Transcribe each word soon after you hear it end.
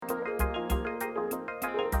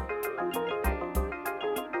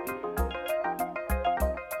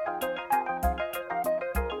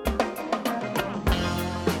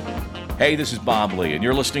Hey, this is Bob Lee, and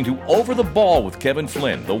you're listening to Over the Ball with Kevin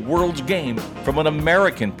Flynn, the world's game from an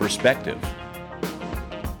American perspective.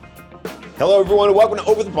 Hello, everyone, and welcome to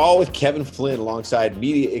Over the Ball with Kevin Flynn, alongside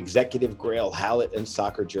media executive Grayle Hallett and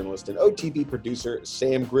soccer journalist and OTB producer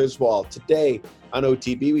Sam Griswold. Today on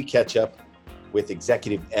OTB, we catch up with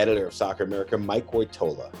executive editor of Soccer America, Mike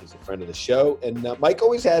Woitalla. He's a friend of the show, and Mike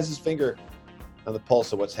always has his finger on the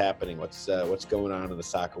pulse of what's happening, what's going on in the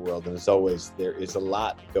soccer world. And as always, there is a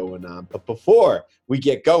lot going on. But before we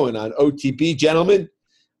get going on OTB, gentlemen,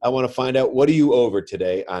 I want to find out, what are you over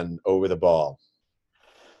today on Over the Ball?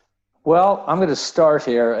 Well, I'm going to start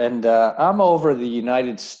here, and I'm over the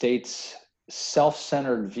United States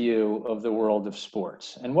self-centered view of the world of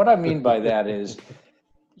sports. And what I mean by that is,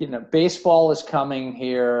 baseball is coming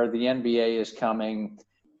here, the NBA is coming,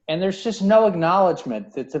 and there's just no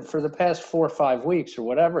acknowledgement that for the past 4 or 5 weeks or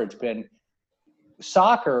whatever it's been,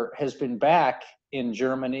 soccer has been back in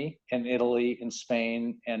Germany and Italy and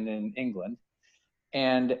Spain and in England.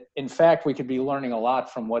 And in fact, we could be learning a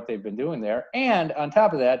lot from what they've been doing there. And on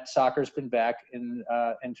top of that, soccer's been back in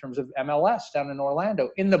terms of MLS down in Orlando,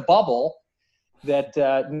 in the bubble that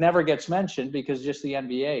never gets mentioned because just the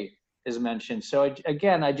NBA is mentioned. So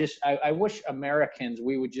again, I wish Americans,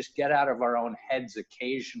 we would just get out of our own heads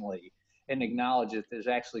occasionally and acknowledge that there's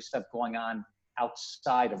actually stuff going on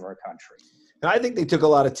outside of our country. And I think they took a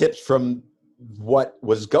lot of tips from what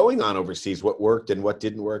was going on overseas, what worked and what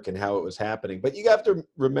didn't work and how it was happening. But you have to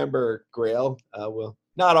remember, Grayle, well,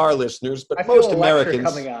 not our listeners, but most Americans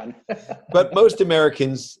coming on. But most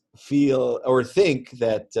Americans feel or think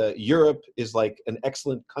that Europe is like an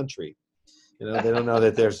excellent country. They don't know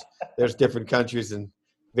that there's different countries and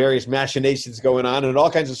various machinations going on and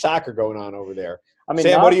all kinds of soccer going on over there. I mean,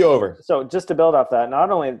 Sam, what are you over? So just to build off that,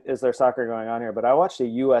 not only is there soccer going on here, but I watched a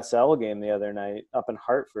USL game the other night up in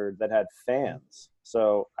Hartford that had fans.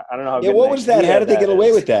 So I don't know how. Yeah, what was that? How did they get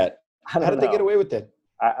away with that? How did they get away with that?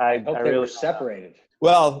 I really were separated.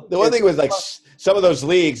 Well, the one thing was like some of those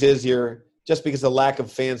leagues is just because of lack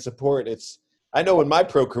of fan support. I know in my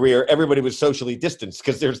pro career, everybody was socially distanced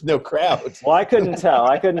because there's no crowd. Well, I couldn't tell.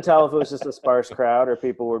 I couldn't tell if it was just a sparse crowd or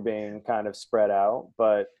people were being kind of spread out.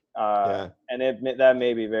 But and that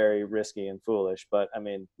may be very risky and foolish. But I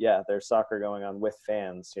mean, yeah, there's soccer going on with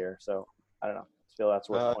fans here. So I don't know. I feel that's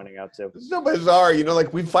worth pointing out too. It's so bizarre,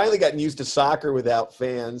 like we've finally gotten used to soccer without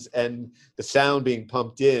fans and the sound being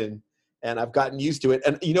pumped in, and I've gotten used to it.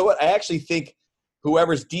 And you know what? I actually think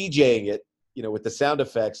whoever's DJing it, with the sound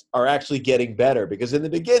effects, are actually getting better, because in the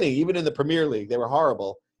beginning, even in the Premier League, they were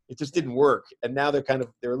horrible. It just didn't work. And now they're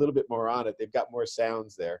a little bit more on it. They've got more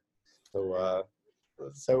sounds there.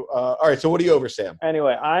 So all right. So what are you over, Sam?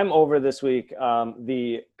 Anyway, I'm over this week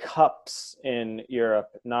the cups in Europe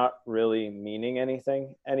not really meaning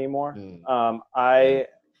anything anymore.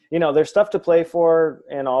 There's stuff to play for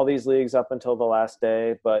in all these leagues up until the last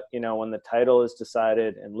day. But, when the title is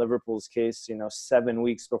decided, in Liverpool's case, 7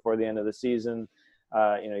 weeks before the end of the season,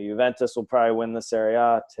 Juventus will probably win the Serie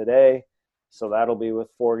A today. So that'll be with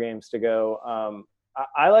 4 games to go.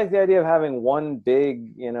 I like the idea of having one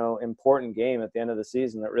big, important game at the end of the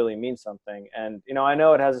season that really means something. And, I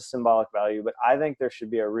know it has a symbolic value, but I think there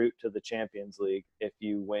should be a route to the Champions League if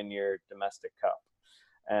you win your domestic cup.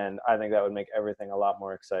 And I think that would make everything a lot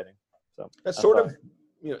more exciting. So that's sort of,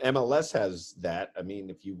 MLS has that. I mean,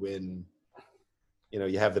 if you win,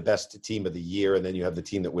 you have the best team of the year, and then you have the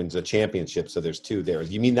team that wins a championship. So there's 2 there.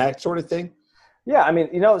 You mean that sort of thing? Yeah. I mean,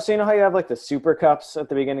 so how you have like the Super Cups at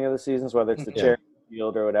the beginning of the seasons, whether it's the charity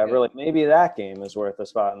field or whatever, like maybe that game is worth a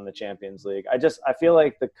spot in the Champions League. I feel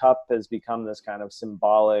like the cup has become this kind of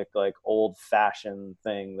symbolic, like old fashioned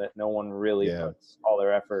thing that no one really puts all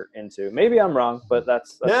their effort into. Maybe I'm wrong, but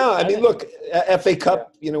that's no, I mean, look, FA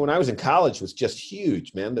Cup, when I was in college was just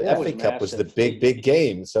huge, man. The FA Cup was the big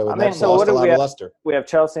game. So that's lost a lot of luster. We have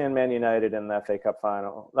Chelsea and Man United in the FA Cup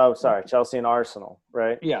final. Oh, sorry, Chelsea and Arsenal,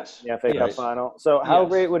 right? Yes. The FA Cup final. So how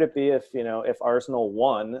great would it be if Arsenal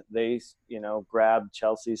won, they, grabbed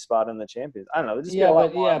Chelsea's spot in the Champions? I don't know. Wow,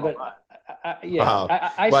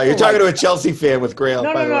 you're talking to a Chelsea fan with Grayle.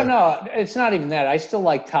 No. It's not even that. I still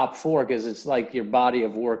like top 4 because it's like your body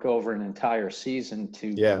of work over an entire season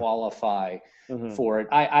to qualify for it.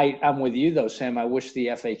 I'm with you though, Sam. I wish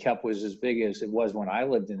the FA Cup was as big as it was when I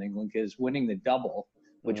lived in England, because winning the double,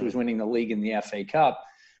 which was winning the league and the FA Cup,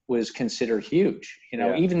 was considered huge.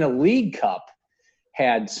 Even the League Cup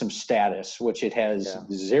had some status, which it has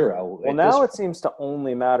zero. Well, now it seems to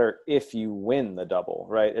only matter if you win the double,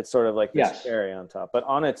 right? It's sort of like this cherry on top, but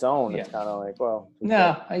on its own, it's kind of like, well.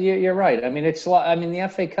 No, you're right. I mean, the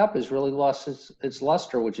FA Cup has really lost its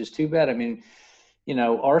luster, which is too bad. I mean,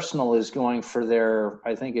 Arsenal is going for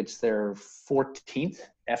I think it's their 14th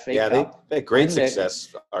FA Yeah, Cup. they had great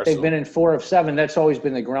success, Arsenal. They've been in 4 of 7. That's always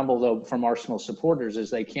been the grumble, though, from Arsenal supporters, is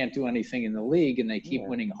they can't do anything in the league and they keep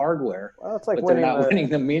winning hardware. Well, it's like but they're not winning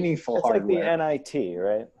the meaningful hardware. It's like the NIT,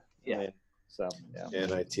 right? Yeah.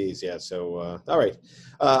 NITs, yeah. So, all right.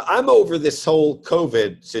 I'm over this whole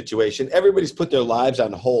COVID situation. Everybody's put their lives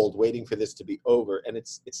on hold waiting for this to be over, and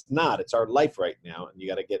it's not. It's our life right now, and you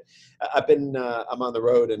got to get – I'm on the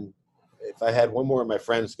road, and if I had one more of my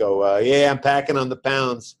friends go, I'm packing on the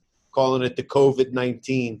pounds, calling it the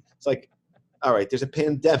COVID-19. It's like, all right, there's a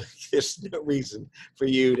pandemic. There's no reason for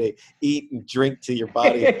you to eat and drink till your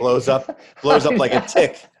body blows up like a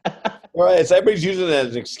tick. All right, so everybody's using it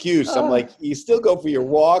as an excuse. I'm like, you still go for your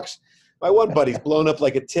walks. My one buddy's blown up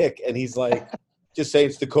like a tick, and he's like, just say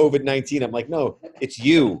it's the COVID-19. I'm like, no, it's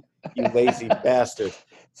you lazy bastard.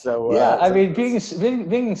 So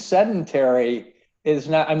being sedentary is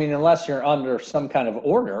not. I mean, unless you're under some kind of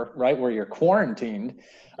order, right, where you're quarantined.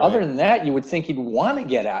 Right. Other than that, you would think you'd want to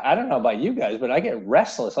get out. I don't know about you guys, but I get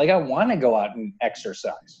restless. Like I want to go out and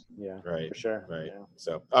exercise. Yeah, right, for sure. Right. Yeah.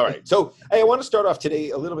 So, all right. So, hey, I want to start off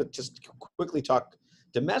today a little bit, just quickly talk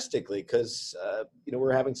domestically, because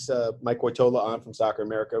we're having Mike Woitalla on from Soccer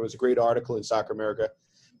America. It was a great article in Soccer America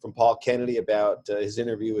from Paul Kennedy about his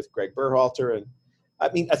interview with Greg Berhalter. And I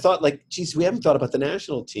mean, I thought, like, geez, we haven't thought about the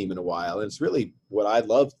national team in a while, and it's really what I'd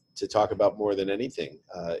love to talk about more than anything.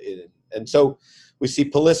 And so we see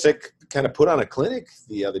Pulisic kind of put on a clinic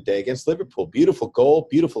the other day against Liverpool. Beautiful goal,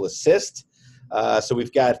 beautiful assist. So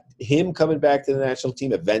we've got him coming back to the national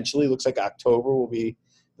team eventually. Looks like October will be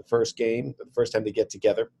the first game, the first time they get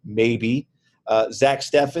together, maybe. Zach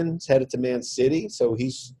Steffen's headed to Man City, so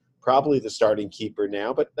he's probably the starting keeper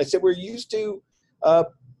now. But I said we're used to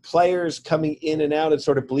players coming in and out and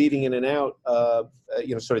sort of bleeding in and out,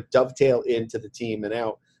 sort of dovetail into the team and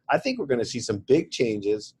out. I think we're going to see some big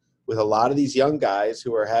changes with a lot of these young guys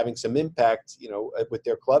who are having some impact, with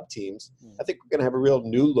their club teams. I think we're going to have a real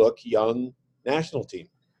new look, young national team.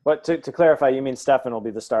 But to clarify, you mean Steffen will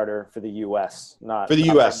be the starter for the U.S., not for the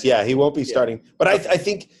U.S. Yeah, he won't be starting. But I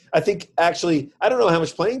think actually, I don't know how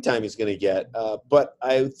much playing time he's going to get, but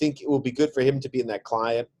I think it will be good for him to be in that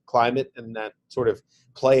climate and that sort of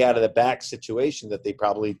play out of the back situation that they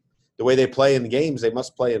probably, the way they play in the games, they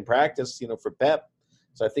must play in practice, for Pep.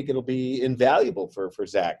 So I think it'll be invaluable for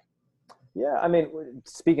Zach. Yeah, I mean,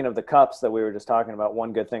 speaking of the cups that we were just talking about,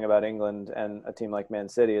 one good thing about England and a team like Man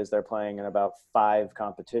City is they're playing in about 5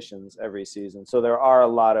 competitions every season. So there are a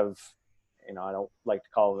lot of, I don't like to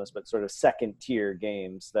call them this, but sort of second-tier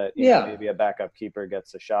games that maybe a backup keeper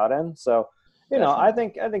gets a shot in. So, I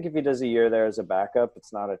think if he does a year there as a backup,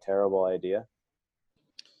 it's not a terrible idea.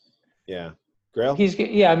 Yeah. Grayle?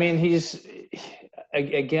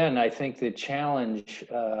 Again, I think the challenge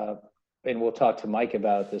and we'll talk to Mike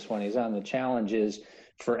about this when he's on, the challenge is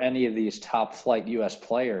for any of these top flight U.S.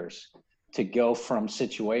 players to go from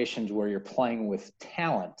situations where you're playing with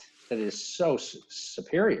talent that is so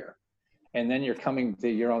superior, and then you're coming to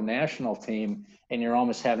your own national team and you're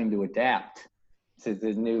almost having to adapt to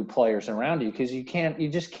the new players around you, because you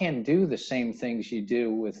just can't do the same things you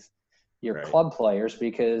do with your club players,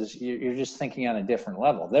 because you're just thinking on a different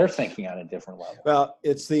level. They're thinking on a different level. Well,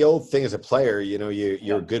 it's the old thing as a player,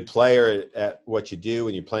 you're a good player at what you do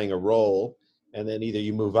and you're playing a role, and then either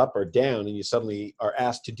you move up or down and you suddenly are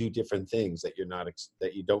asked to do different things that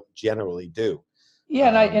that you don't generally do.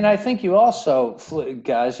 Yeah, and I think you also,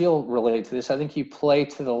 guys, you'll relate to this. I think you play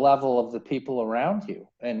to the level of the people around you.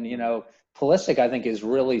 And, Pulisic, I think, has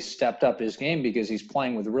really stepped up his game because he's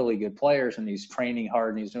playing with really good players and he's training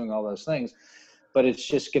hard and he's doing all those things. But it's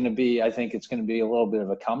just going to be, I think it's going to be a little bit of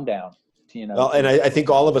a come down. Well, and I think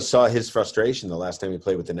all of us saw his frustration the last time he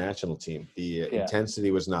played with the national team. The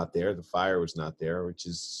intensity was not there. The fire was not there, which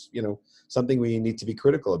is, something we need to be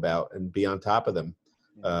critical about and be on top of them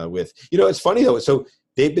with. It's funny, though. So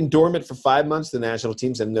they've been dormant for 5 months, the national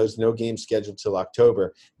teams, and there's no game scheduled till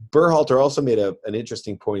October. Berhalter also made an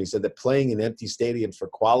interesting point. He said that playing in empty stadiums for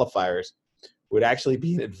qualifiers would actually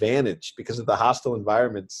be an advantage because of the hostile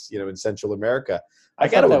environments, in Central America. I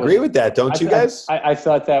got to agree with that, don't you guys? I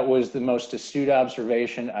thought that was the most astute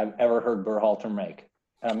observation I've ever heard Berhalter make.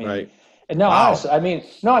 I mean, right. No, wow.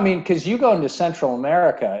 Honestly, because you go into Central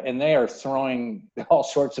America and they are throwing all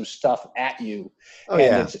sorts of stuff at you.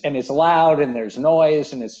 It's loud and there's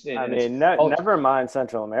noise and never mind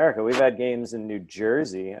Central America. We've had games in New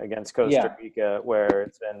Jersey against Costa Rica where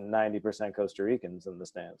it's been 90% Costa Ricans in the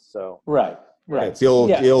stands. So right. It's the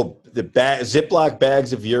old Ziploc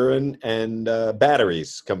bags of urine and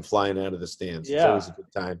batteries come flying out of the stands. It's always a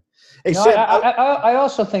good time. Hey, No, Sam. I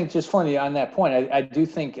also think, just funny on that point, I do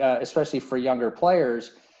think, especially for younger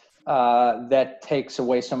players, that takes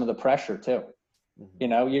away some of the pressure too. You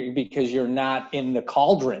know, because you're not in the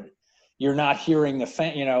cauldron. You're not hearing the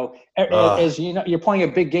fan, you know, as you know, you're playing a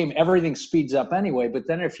big game, everything speeds up anyway. But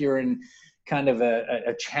then if you're in kind of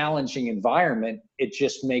a challenging environment, it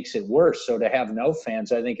just makes it worse. So to have no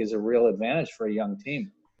fans, I think, is a real advantage for a young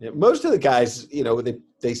team. Yeah, most of the guys, you know,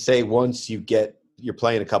 they say once you're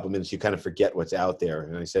playing a couple minutes, you kind of forget what's out there.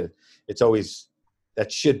 And I said, it's always,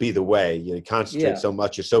 that should be the way. You concentrate so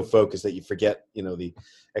much, you're so focused that you forget, you know, the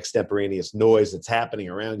extemporaneous noise that's happening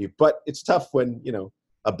around you. But it's tough when, you know,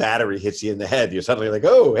 a battery hits you in the head. You're suddenly like,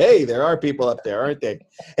 oh, hey, there are people up there, aren't they?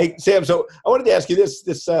 Hey, Sam, so I wanted to ask you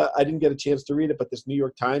this, I didn't get a chance to read it, but this New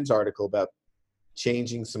York Times article about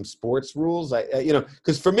changing some sports rules. You know,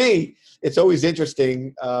 because for me, it's always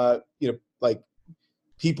interesting, you know, like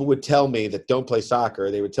people would tell me that don't play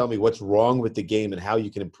soccer. They would tell me what's wrong with the game and how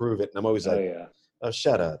you can improve it. And I'm always oh,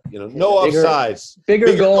 shut up. You know, no offsides.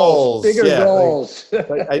 Bigger goals. Bigger goals.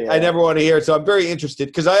 I never want to hear it. So I'm very interested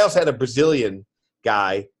because I also had a Brazilian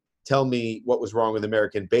guy tell me what was wrong with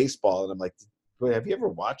American baseball. And I'm like, wait, have you ever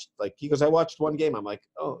watched, like, he goes, I watched one game. I'm like,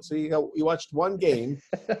 oh, so you watched one game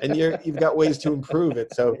and you've got ways to improve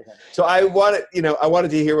it. So I wanted to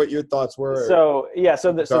hear what your thoughts were. So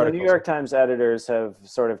the New York Times editors have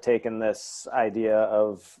sort of taken this idea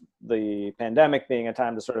of the pandemic being a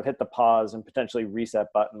time to sort of hit the pause and potentially reset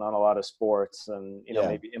button on a lot of sports and, you know,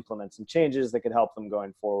 maybe implement some changes that could help them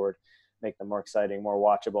going forward, make them more exciting, more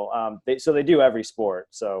watchable. They do every sport.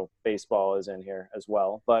 So baseball is in here as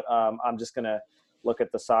well, but I'm just going to look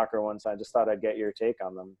at the soccer ones. I just thought I'd get your take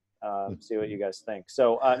on them, see what you guys think.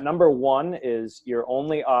 So number one is you're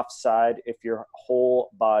only offside if your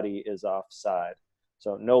whole body is offside.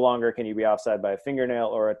 So no longer can you be offside by a fingernail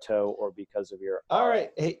or a toe or because of your arm. All right.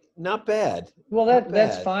 Hey, not bad. Well,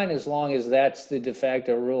 that's fine as long as that's the de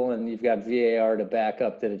facto rule and you've got VAR to back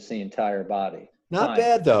up that it's the entire body. Not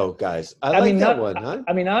bad, though, guys. I like that one. Huh?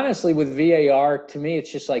 I mean, honestly, with VAR, to me,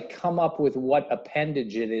 it's just like come up with what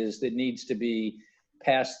appendage it is that needs to be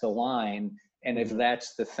past the line. And if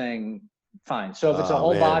that's the thing, fine. So if it's a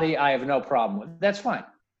whole body, I have no problem with it. That's fine.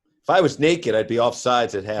 If I was naked, I'd be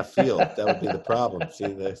offsides at half field. That would be the problem. See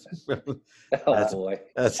this? Boy.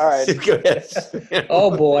 That's all right. Go ahead.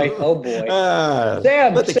 Oh boy.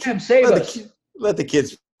 Sam, save us. Let the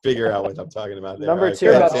kids figure out what I'm talking about there. Number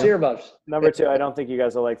two, I don't think you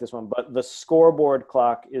guys will like this one, but the scoreboard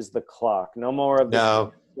clock is the clock. No more of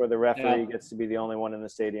this where the referee gets to be the only one in the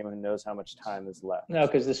stadium who knows how much time is left. No,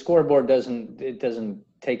 because the scoreboard doesn't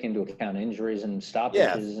take into account injuries and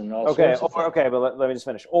stoppages and all sorts of things. Okay, but let me just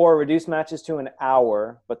finish. Or reduce matches to an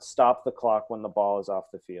hour, but stop the clock when the ball is off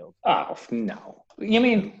the field. Oh, no. You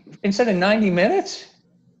mean instead of 90 minutes?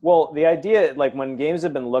 Well, the idea, like when games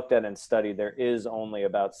have been looked at and studied, there is only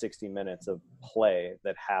about 60 minutes of play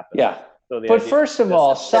that happens. Yeah. So but first of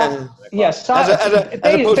all, soccer, as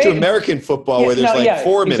opposed to American football where there's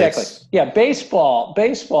 4 minutes. Exactly. Yeah,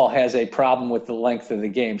 baseball has a problem with the length of the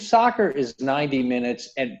game. Soccer is 90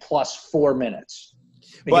 minutes and plus 4 minutes.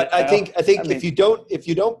 But I think if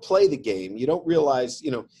you don't play the game, you don't realize, you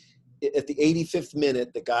know, at the 85th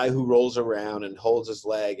minute, the guy who rolls around and holds his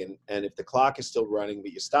leg, and if the clock is still running,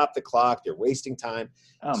 but you stop the clock, you're wasting time.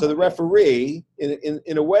 So the referee,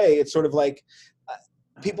 in a way, it's sort of like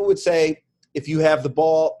people would say, if you have the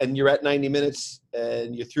ball and you're at 90 minutes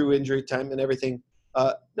and you're through injury time and everything,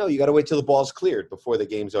 no, you got to wait till the ball's cleared before the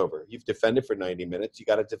game's over. You've defended for 90 minutes. You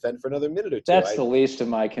got to defend for another minute or two. That's the least of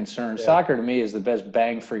my concerns. Yeah. Soccer to me is the best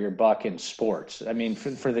bang for your buck in sports. I mean,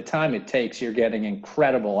 for the time it takes, you're getting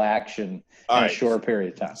incredible action in a short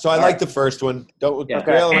period of time. So I like the first one.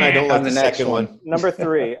 Grayle and I don't like the second one. Number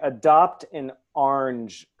 3, adopt an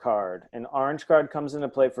orange card. An orange card comes into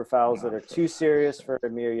play for fouls that are too serious for a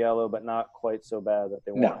mere yellow, but not quite so bad that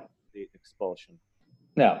they want the expulsion.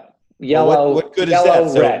 No. Yellow, what good is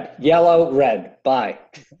that? Red. Yellow, red. Bye.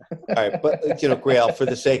 All right, but Grayle, for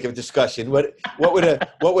the sake of discussion, what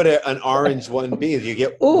would an orange one be? If you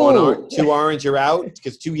get 2 orange, you're out.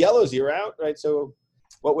 Because 2 yellows, you're out, right? So,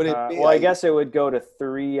 what would it be? Well, I guess it would go to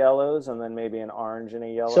 3 yellows and then maybe an orange and a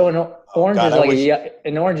yellow. So an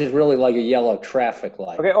orange is really like a yellow traffic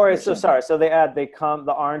light. Okay, all right. So sorry. So the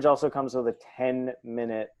orange also comes with a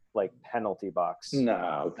 10-minute. Like penalty box.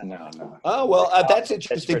 No. Oh, well, that's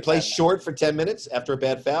interesting. Play short for 10 minutes after a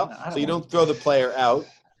bad foul, so you don't throw the player out.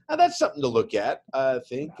 Now, that's something to look at, I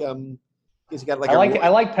think. He's got I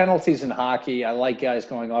like penalties in hockey. I like guys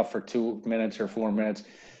going off for 2 minutes or 4 minutes.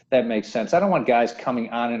 That makes sense. I don't want guys coming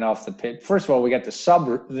on and off the pitch. First of all, we got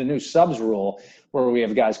the new subs rule where we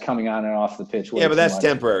have guys coming on and off the pitch. Yeah, but that's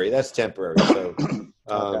temporary. That's temporary. So,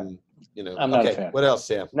 Okay. I'm not a fan. What else,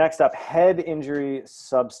 Sam? Next up, head injury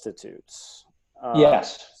substitutes.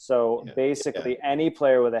 Yes. So basically, any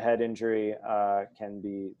player with a head injury can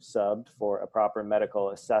be subbed for a proper medical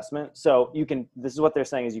assessment. So this is what they're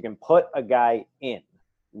saying is you can put a guy in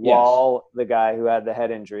while the guy who had the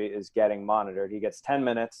head injury is getting monitored. He gets 10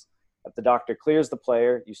 minutes. If the doctor clears the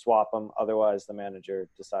player, you swap him. Otherwise, the manager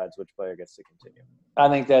decides which player gets to continue. I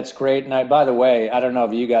think that's great. And by the way, I don't know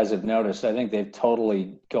if you guys have noticed, I think they've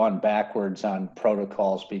totally gone backwards on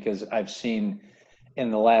protocols because I've seen in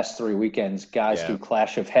the last 3 weekends guys do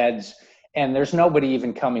clash of heads, and there's nobody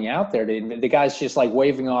even coming out there. The guy's just like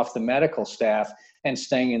waving off the medical staff and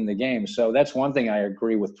staying in the game. So that's one thing I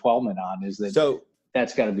agree with Twelman on is that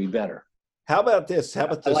that's got to be better. How about this? How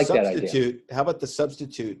about the substitute? How about the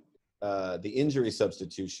substitute? The injury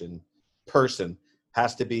substitution person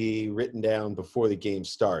has to be written down before the game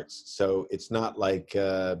starts. So it's not like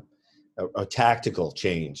a tactical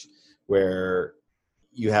change where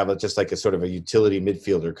you have just like a sort of a utility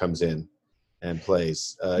midfielder comes in and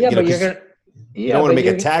plays. You don't want to make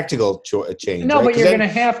a tactical change. No, right? but you're going to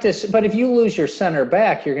have to. But if you lose your center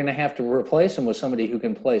back, you're going to have to replace him with somebody who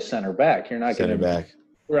can play center back. You're not going to back,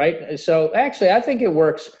 right? So actually, I think it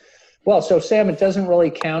works well. So Sam, it doesn't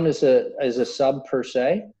really count as a sub per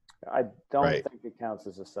se. I don't think it counts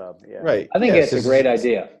as a sub. Yeah, right. I think it's a great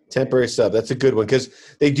idea. Temporary sub. That's a good one because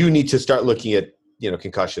they do need to start looking at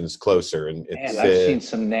concussions closer. And I've seen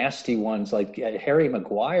some nasty ones like Harry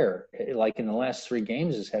Maguire, like in the last 3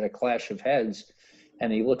 games has had a clash of heads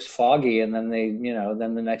and he looks foggy. And then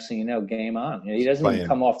then the next thing you know, game on. He doesn't even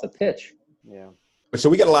come off the pitch. Yeah. So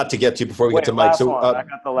we got a lot to get to before we get to Mike. So I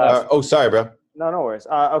got the last oh, sorry, bro. No worries.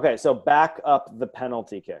 Okay. So back up the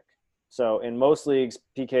penalty kick. So in most leagues,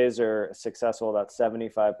 PKs are successful about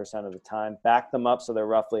 75% of the time. Back them up so they're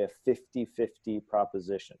roughly a 50-50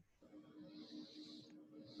 proposition.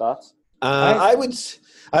 Thoughts? I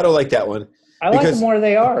don't like that one. I like them where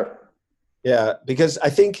they are. Yeah, because I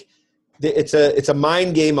think it's a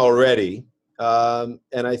mind game already, and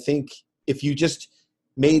I think if you just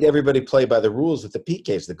made everybody play by the rules with the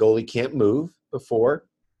PKs, the goalie can't move before.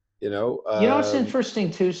 What's interesting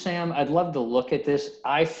too, Sam? I'd love to look at this.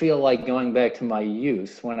 I feel like going back to my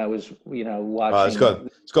youth when I was, watching.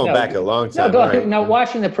 It's going back a long time.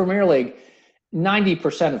 Watching the Premier League,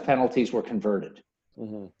 90% of penalties were converted.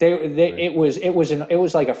 Mm-hmm. It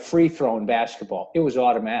was like a free throw in basketball. It was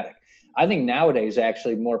automatic. I think nowadays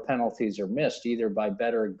actually more penalties are missed either by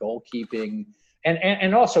better goalkeeping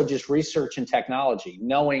and also just research and technology,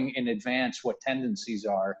 knowing in advance what tendencies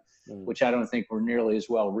are, which I don't think were nearly as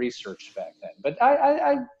well researched back then. But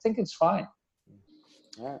I think it's fine.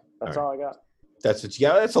 All right, that's all I got.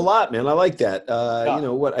 That's a lot, man. I like that. You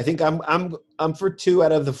know what? I think I'm for 2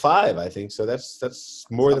 out of the 5. I think so. That's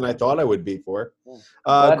more than I thought I would be for.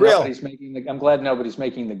 Grayle. I'm glad nobody's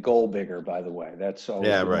making the goal bigger. By the way, that's always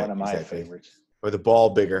one of my favorites. Or the ball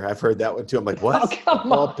bigger. I've heard that one too. I'm like, what? Oh, come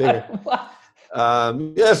ball on.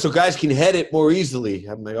 Bigger. So guys can head it more easily.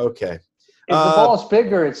 I'm like, okay. If the ball is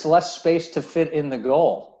bigger, it's less space to fit in the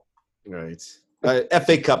goal. Right.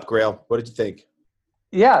 FA Cup, Grayle. What did you think?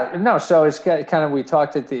 Yeah, no. So it's kind of we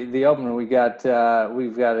talked at the opener. We've got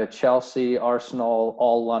a Chelsea Arsenal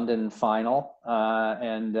All London final,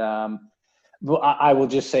 and I will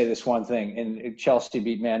just say this one thing: and Chelsea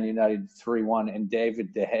beat Man United 3-1, and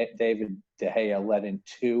David De Gea let in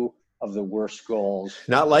 2 of the worst goals.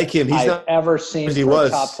 Not like him. I've ever seen for a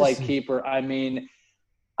top flight keeper. I mean,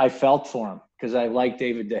 I felt for him because I like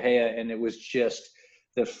David De Gea, and it was just.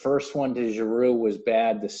 The first one to Giroud was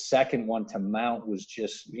bad. The second one to Mount was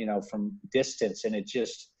just, from distance, and it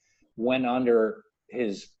just went under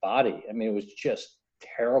his body. I mean, it was just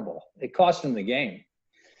terrible. It cost him the game.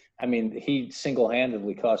 I mean, he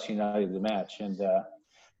single-handedly cost United the match. And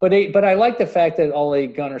but I like the fact that Ole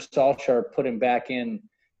Gunnar Solskjaer put him back in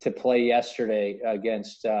to play yesterday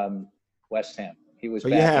against West Ham. He was.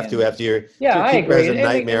 But you have to after your I agree. A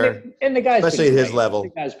nightmare, and the guy's especially at his level. The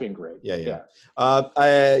guy's been great. Yeah.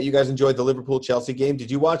 You guys enjoyed the Liverpool-Chelsea game.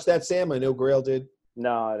 Did you watch that, Sam? I know Grayle did.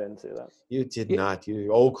 No, I didn't see that. You did not.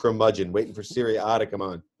 You old curmudgeon waiting for Serie A to come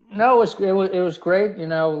on. No, it was great.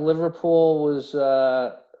 Liverpool was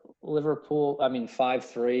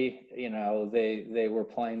 5-3. They were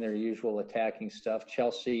playing their usual attacking stuff.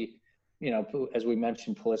 Chelsea. As we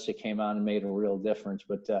mentioned, Pulisic came on and made a real difference.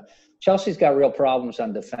 But Chelsea's got real problems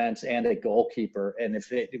on defense and a goalkeeper. And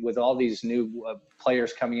with all these new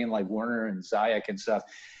players coming in like Werner and Ziyech and stuff,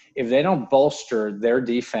 if they don't bolster their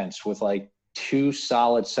defense with like 2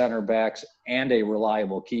 solid center backs and a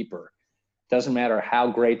reliable keeper. Doesn't matter how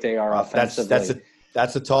great they are offensively.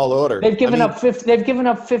 That's a tall order. They've given up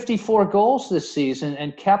 54 goals this season,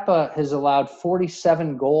 and Kepa has allowed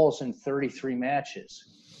 47 goals in 33 matches.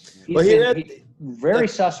 He's very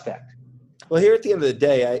suspect. Well, here at the end of the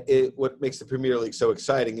day, what makes the Premier League so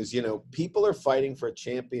exciting is, people are fighting for a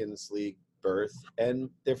Champions League berth, and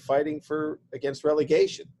they're fighting against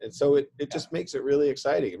relegation. And so it just makes it really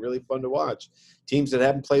exciting and really fun to watch. Teams that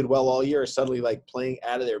haven't played well all year are suddenly like playing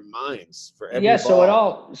out of their minds for every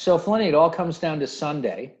ball. So Flinny, it all comes down to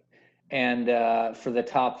Sunday, and for the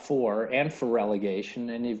top 4 and for relegation.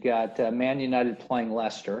 And you've got Man United playing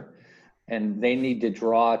Leicester, and they need to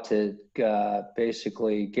draw to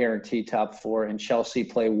basically guarantee top 4. And Chelsea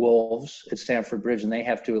play Wolves at Stamford Bridge, and they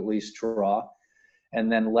have to at least draw. And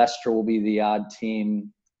then Leicester will be the odd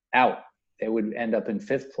team out. They would end up in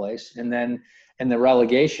 5th place. And then in the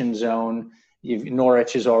relegation zone,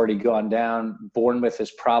 Norwich has already gone down. Bournemouth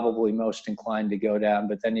is probably most inclined to go down.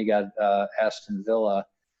 But then you got Aston Villa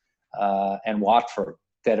and Watford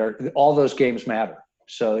all those games matter.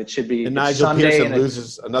 So it should be. And Nigel Sunday Pearson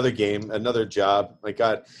loses another game, another job. My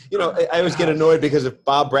God, I always get annoyed because if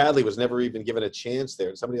Bob Bradley was never even given a chance there,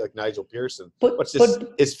 and somebody like Nigel Pearson,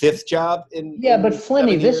 his 5th job in? Yeah, but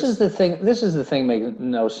Flinny, this is the thing. This is the thing makes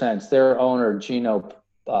no sense. Their owner Gino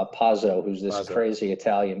Pazzo, who's this crazy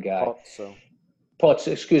Italian guy.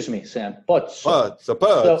 Pozzo, excuse me, Sam.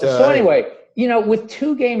 So anyway, with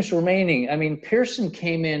 2 games remaining, I mean, Pearson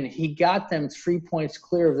came in. He got them 3 points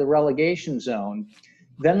clear of the relegation zone.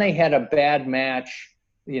 Then they had a bad match,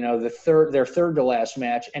 their third to last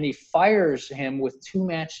match, and he fires him with 2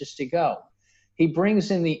 matches to go. He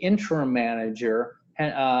brings in the interim manager,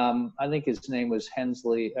 and I think his name was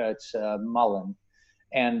Hensley. It's Mullen.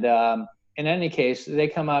 And in any case, they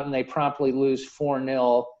come out and they promptly lose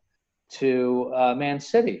 4-0 to Man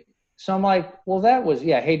City. So I'm like, well, that was,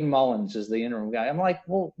 Hayden Mullins is the interim guy. I'm like,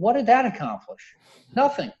 well, what did that accomplish?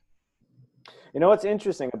 Nothing. What's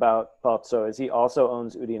interesting about Pozzo is he also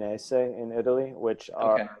owns Udinese in Italy, which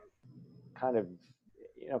are kind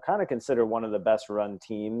of considered one of the best run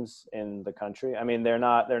teams in the country. I mean, they're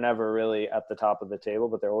never really at the top of the table,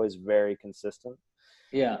 but they're always very consistent.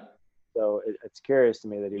 Yeah. So it's curious to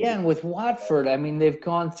me that he. Yeah, and with Watford, I mean, they've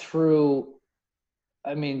gone through.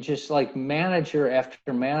 I mean, just like manager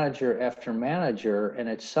after manager after manager, and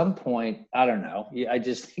at some point, I don't know. I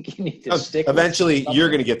just think you need to stick. Eventually, you're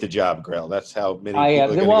going to get the job, Grayle. That's how many. I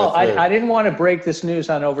didn't want to break this news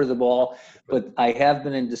on Over the Ball, but I have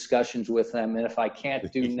been in discussions with them, and if I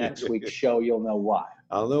can't do next week's show, you'll know why.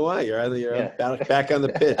 I'll know why. You're back on the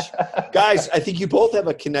pitch, guys. I think you both have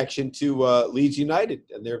a connection to Leeds United,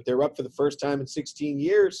 and they're up for the first time in 16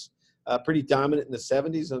 years. Pretty dominant in the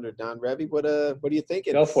 70s under Don Revie. What are you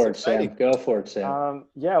thinking? Go for it, Sam.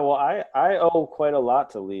 Well, I owe quite a lot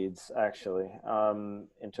to Leeds, actually,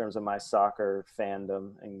 in terms of my soccer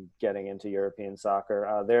fandom and getting into European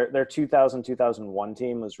soccer. Their 2000-2001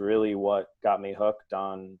 team was really what got me hooked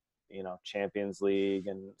on, Champions League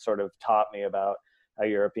and sort of taught me about how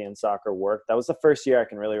European soccer worked. That was the first year I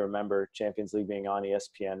can really remember Champions League being on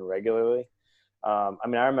ESPN regularly. I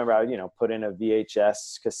remember I would, put in a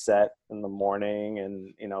VHS cassette in the morning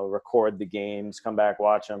and, record the games, come back,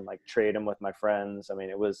 watch them, like trade them with my friends. I mean,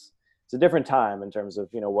 it's a different time in terms of,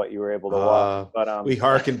 what you were able to watch. But we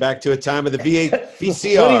harken back to a time of the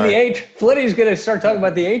VCR. Flitty's going to start talking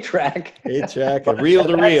about the 8-track. 8-track, a reel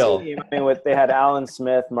to reel. They had Alan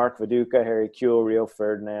Smith, Mark Viduka, Harry Kuehl, Rio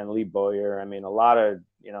Ferdinand, Lee Boyer. I mean, a lot of,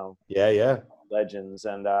 legends.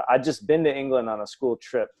 And I'd just been to England on a school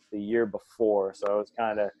trip the year before. So it was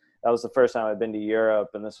that was the first time I'd been to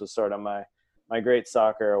Europe. And this was sort of my great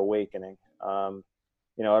soccer awakening.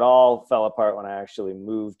 It all fell apart when I actually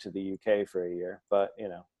moved to the UK for a year, but you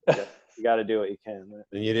got to do what you can.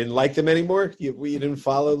 And you didn't like them anymore? You didn't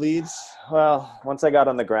follow Leeds? Well, once I got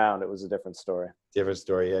on the ground, it was a different story. Yeah. But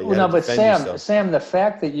Sam, the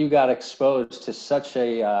fact that you got exposed to such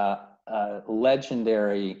a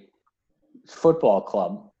legendary football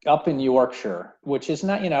club up in Yorkshire, which is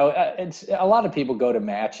not, it's a lot of people go to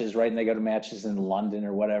matches, right? And they go to matches in London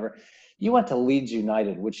or whatever. You went to Leeds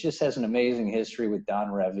United, which just has an amazing history with Don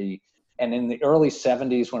Revie. And in the early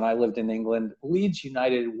 70s, when I lived in England, Leeds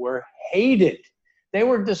United were hated. They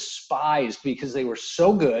were despised because they were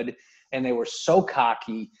so good and they were so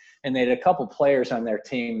cocky. And they had a couple players on their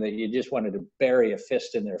team that you just wanted to bury a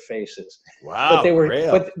fist in their faces. Wow. But they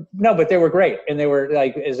were great. And they were,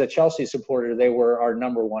 like, as a Chelsea supporter, they were our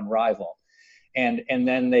number one rival. And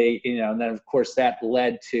then and then of course that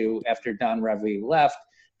led to, after Don Revie left,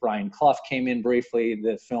 Brian Clough came in briefly.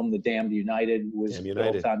 The film The Damned United was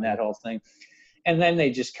built on that whole thing. And then they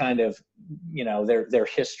just kind of, their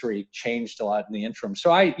history changed a lot in the interim.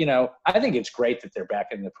 So I think it's great that they're back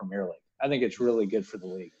in the Premier League. I think it's really good for the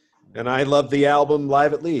league. And I love the album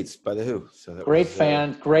Live at Leeds by The Who. So that great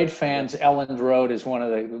fans. Elland Road is one of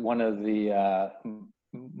the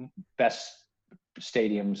best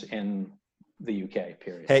stadiums in the UK,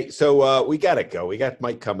 period. Hey, so we got to go. We got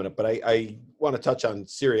Mike coming up, but I want to touch on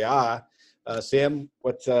Serie A. Sam,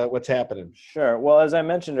 what's happening? Sure. Well, as I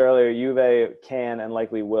mentioned earlier, Juve can and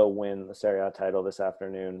likely will win the Serie A title this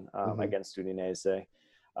afternoon against Udinese.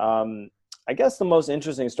 I guess the most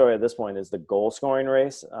interesting story at this point is the goal-scoring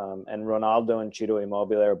race. And Ronaldo and Ciro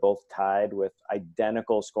Immobile are both tied with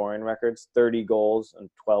identical scoring records, 30 goals and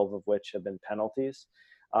 12 of which have been penalties.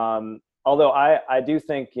 Although I do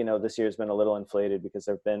think, this year's been a little inflated because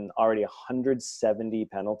there have been already 170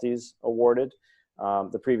 penalties awarded.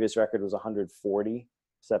 The previous record was 140,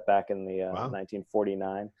 set back in the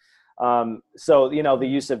 1949. So, the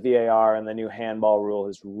use of VAR and the new handball rule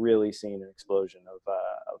has really seen an explosion of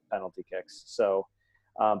penalty kicks. So,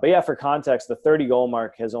 but yeah, for context, the 30-goal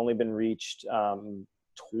mark has only been reached.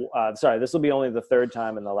 This will be only the third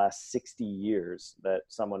time in the last 60 years that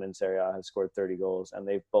someone in Serie A has scored 30 goals, and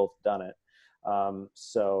they've both done it.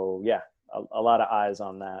 So yeah, a lot of eyes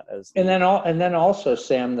on that. And then also,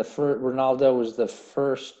 Sam, Ronaldo was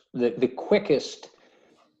the quickest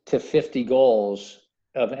to 50 goals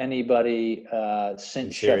of anybody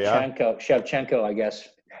since Shevchenko, I guess,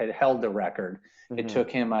 had held the record. It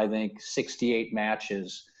took him, I think, 68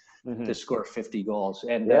 matches to score 50 goals.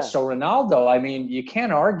 And so Ronaldo, I mean, you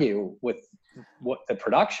can't argue with what the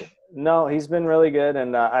production. No, he's been really good.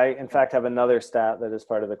 And I, in fact, have another stat that is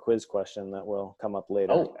part of the quiz question that will come up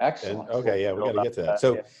later. Oh, excellent. And, okay, yeah, we got to get to that.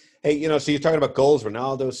 So, hey, so you're talking about goals,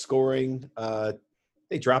 Ronaldo scoring.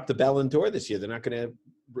 They dropped the Ballon d'Or this year. They're not going to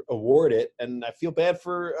award it. And I feel bad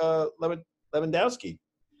for Lewandowski.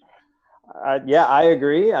 Yeah, I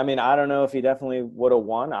agree. I mean, I don't know if he definitely would have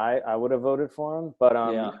won. I would have voted for him. But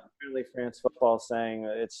apparently France football is saying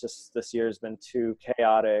it's just this year's been too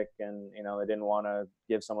chaotic, and they didn't want to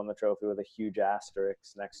give someone the trophy with a huge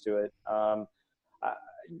asterisk next to it. I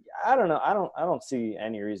don't know. I don't see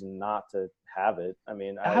any reason not to have it. I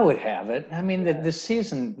mean, I would have it. I mean, this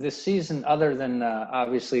season, other than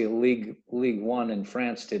obviously League One in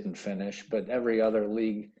France didn't finish, but every other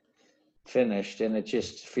league finished, and it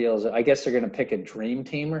just feels. I guess they're going to pick a dream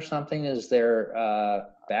team or something as their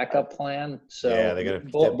backup plan. So yeah, they're going to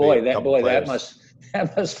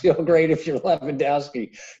that must feel great if you're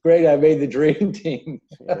Lewandowski. Great, I made the dream team.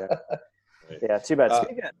 Yeah, too bad.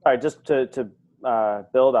 Sorry, just to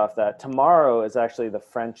build off that, tomorrow is actually the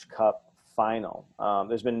French Cup final.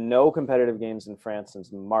 There's been no competitive games in France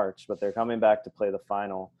since March, but they're coming back to play the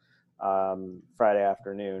final Friday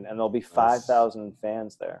afternoon, and there'll be 5,000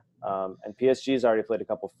 fans there. And PSG's already played a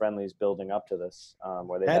couple friendlies building up to this.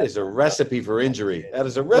 That is a recipe for injury. That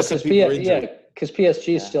is a recipe for injury. Yeah, because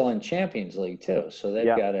PSG is still in Champions League too, so they've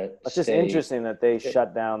got to. It's just interesting that they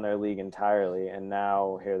shut down their league entirely, and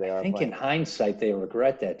now here they are. I think in hindsight they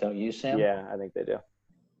regret that, don't you, Sam? Yeah, I think they do.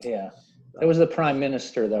 Yeah, that was the prime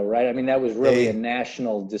minister, though, right? I mean, that was really a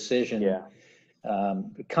national decision. Yeah.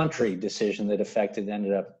 Country decision that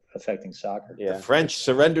ended up affecting soccer. Yeah. The French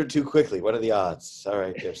surrendered too quickly. What are the odds? All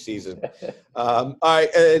right, their season. All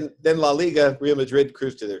right, and then La Liga, Real Madrid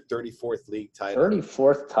cruised to their 34th league title.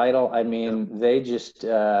 34th title. I mean, they just,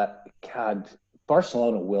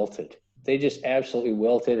 Barcelona wilted. They just absolutely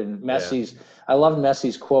wilted. And Messi's, I love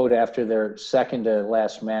Messi's quote after their second to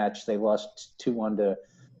last match. They lost 2-1 to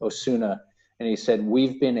Osasuna. And he said,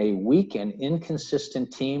 "We've been a weak and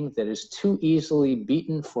inconsistent team that is too easily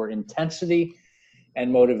beaten for intensity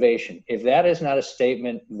and motivation." If that is not a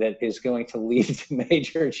statement that is going to lead to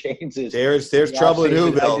major changes, there's trouble in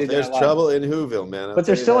Whoville. There's trouble in Whoville, man. But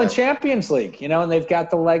they're still in Champions League, and they've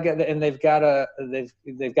got the leg, and they've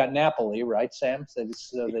got Napoli, right, Sam? So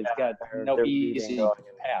they've got no easy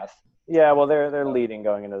path. Yeah, well, they're leading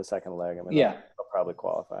going into the second leg. I mean, they'll probably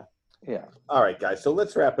qualify. Yeah. All right, guys. So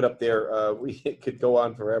let's wrap it up there. We could go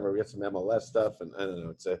on forever. We got some MLS stuff, and I don't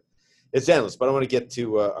know. It's endless, but I want to get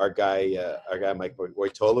to our guy Mike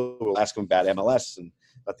Woitalla. We'll ask him about MLS and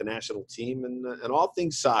about the national team and all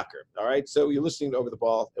things soccer. All right, so you're listening to Over the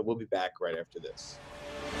Ball, and we'll be back right after this.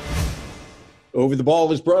 Over the Ball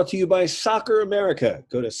is brought to you by Soccer America.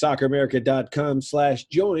 Go to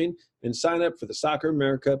socceramerica.com/join and sign up for the Soccer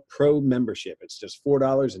America Pro membership. It's just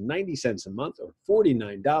 $4.90 a month or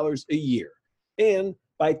 $49 a year. And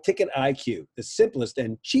by Ticket IQ, the simplest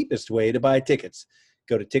and cheapest way to buy tickets.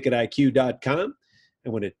 Go to ticketiq.com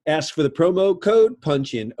And when it asks for the promo code,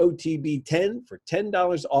 punch in OTB10 for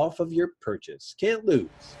 $10 off of your purchase. Can't lose.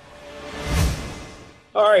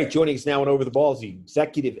 All right, joining us now on Over the Ball is the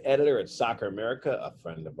executive editor at Soccer America, a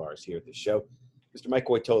friend of ours here at the show, Mr. Mike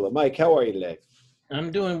Woitalla. Mike, how are you today?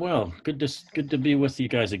 I'm doing well. Good to be with you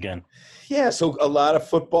guys again. Yeah, so a lot of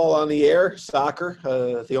football on the air, soccer,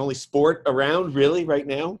 the only sport around really right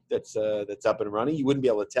now that's up and running. You wouldn't be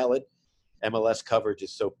able to tell it. MLS coverage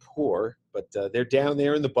is so poor, but they're down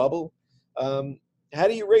there in the bubble. How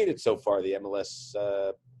do you rate it so far? The MLS,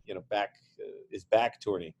 is back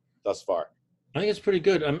tourney thus far. I think it's pretty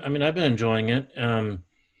good. I mean, I've been enjoying it.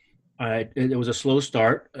 It was a slow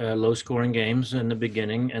start, low-scoring games in the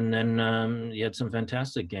beginning, and then you had some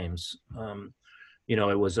fantastic games.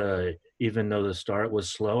 It was even though the start was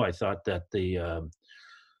slow, I thought that the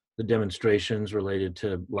demonstrations related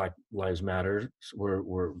to Black Lives Matter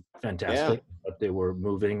were fantastic. Yeah. But they were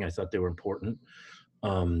moving. I thought they were important.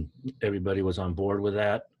 Everybody was on board with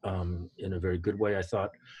that in a very good way, I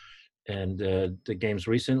thought. And the games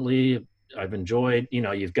recently, I've enjoyed.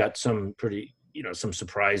 You've got some pretty, some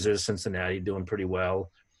surprises. Cincinnati doing pretty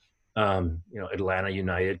well. Atlanta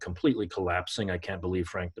United completely collapsing. I can't believe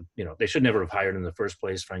they should never have hired him in the first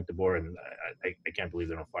place, Frank de Boer, and I can't believe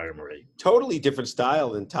they don't fire him already. Totally different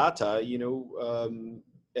style than Tata,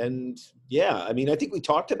 and yeah, I mean, I think we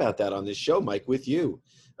talked about that on this show, Mike, with you,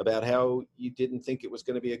 about how you didn't think it was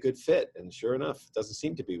going to be a good fit, and sure enough, it doesn't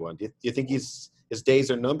seem to be one. Do you think his days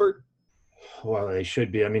are numbered? Well, they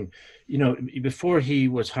should be. I mean, before he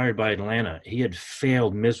was hired by Atlanta, he had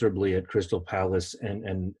failed miserably at Crystal Palace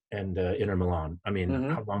and Inter Milan. I mean,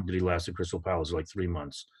 How long did he last at Crystal Palace? Like 3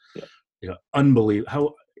 months. Yeah. Unbelievable.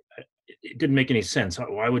 How it didn't make any sense.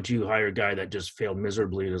 Why would you hire a guy that just failed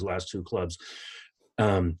miserably at his last two clubs?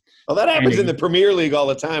 Well, that happens in the Premier League all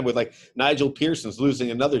the time with like Nigel Pearson's losing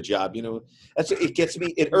another job. It gets me.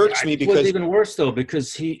 It irks me because it was even worse though,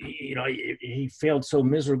 because he failed so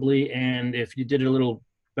miserably. And if you did a little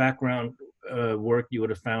background work, you would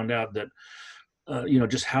have found out that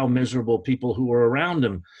just how miserable people who were around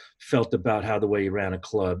him felt about how the way he ran a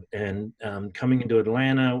club. And coming into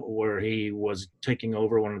Atlanta, where he was taking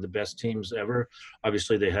over one of the best teams ever,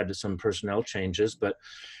 obviously they had some personnel changes, but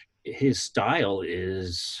his style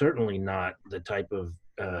is certainly not the type of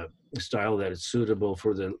style that is suitable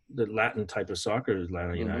for the Latin type of soccer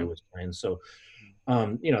Atlanta United was playing. So,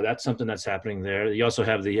 that's something that's happening there. You also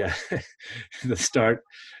have the the start.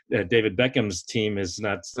 David Beckham's team is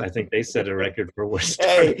not. I think they set a record for worst.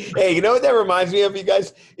 Hey, you know what that reminds me of, you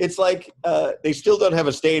guys? It's like they still don't have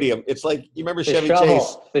a stadium. It's like, you remember Chevy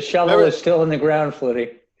Chase? The shovel is still in the ground,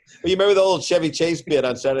 Footy. You remember the old Chevy Chase bit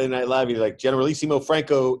on Saturday Night Live? He's like, Generalissimo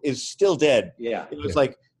Franco is still dead. Yeah. It was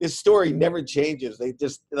like, this story never changes. They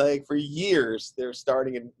just, for years, they're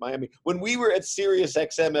starting in Miami. When we were at Sirius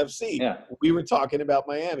XMFC, we were talking about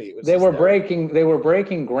Miami. They were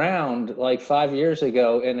breaking ground like 5 years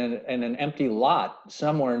ago in an empty lot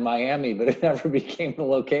somewhere in Miami, but it never became the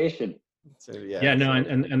location. So,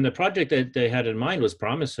 and the project that they had in mind was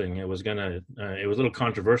promising. It was it was a little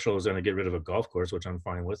controversial. It was going to get rid of a golf course, which I'm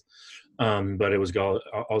fine with, but it was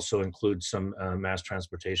also include some mass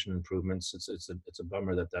transportation improvements. It's a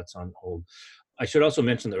bummer that's on hold. I should also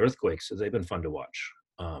mention the Earthquakes. They've been fun to watch.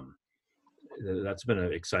 That's been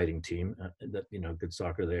an exciting team. Good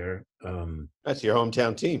soccer there. That's your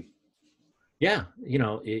hometown team. Yeah,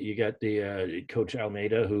 you got the Coach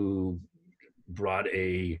Almeida, who brought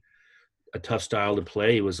a tough style to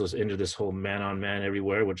play. He was into this whole man-on-man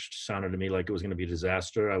everywhere, which sounded to me like it was going to be a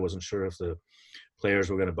disaster. I wasn't sure if the players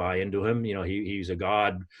were going to buy into him. He's a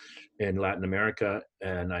god in Latin America,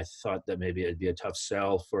 and I thought that maybe it'd be a tough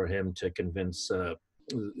sell for him to convince,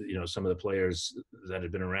 some of the players that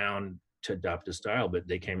had been around to adopt his style, but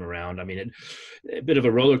they came around. I mean, a bit of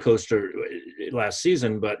a roller coaster last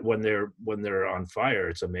season, but when they're on fire,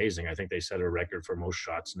 it's amazing. I think they set a record for most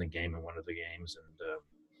shots in the game in one of the games, and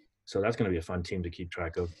so that's going to be a fun team to keep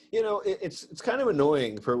track of. It's kind of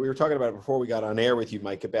annoying. We were talking about it before we got on air with you,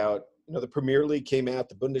 Mike, about the Premier League came out,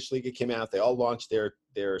 the Bundesliga came out. They all launched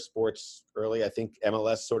their sports early. I think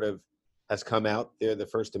MLS sort of has come out. They're the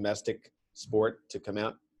first domestic sport to come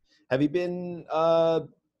out. Have you been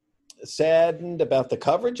saddened about the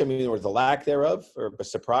coverage? I mean, or the lack thereof, or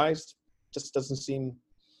surprised? Just doesn't seem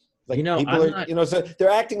like people are. So they're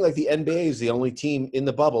acting like the NBA is the only team in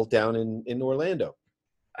the bubble down in Orlando.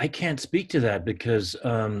 I can't speak to that because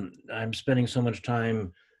I'm spending so much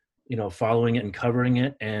time, following it and covering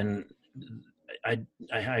it, and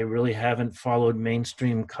I really haven't followed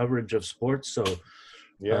mainstream coverage of sports. So,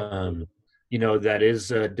 that is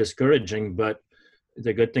discouraging. But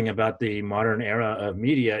the good thing about the modern era of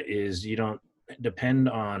media is you don't depend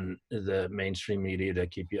on the mainstream media to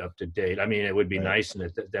keep you up to date. I mean, it would be Right. nice, and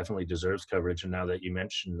it definitely deserves coverage. And now that you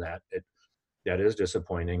mentioned that, that is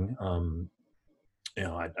disappointing.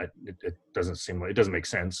 It doesn't seem like, it doesn't make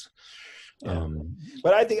sense. Yeah.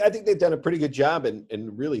 But I think they've done a pretty good job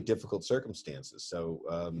in really difficult circumstances. So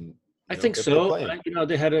I think so.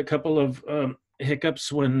 They had a couple of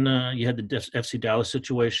hiccups when you had the FC Dallas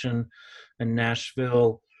situation in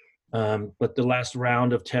Nashville. But the last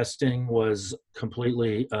round of testing was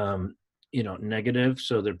completely, negative.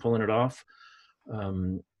 So they're pulling it off.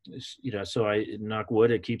 So I knock wood,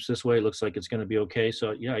 it keeps this way. It looks like it's going to be okay.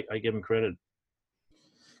 So yeah, I give him credit.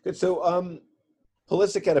 Good. So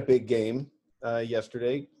Pulisic had a big game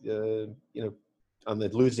yesterday, on the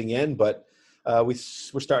losing end, but we're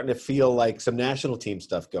starting to feel like some national team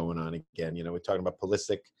stuff going on again. We're talking about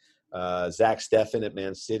Pulisic, Zach Steffen at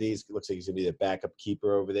Man City. It looks like he's going to be the backup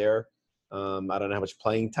keeper over there. I don't know how much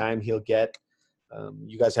playing time he'll get.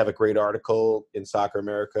 You guys have a great article in Soccer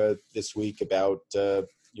America this week about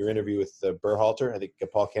your interview with Berhalter. I think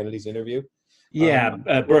Paul Kennedy's interview. Yeah,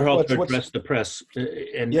 Berhalter addressed the press,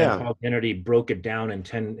 and Paul Kennedy broke it down in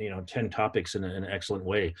 10 topics in an excellent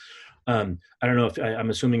way. I don't know if I'm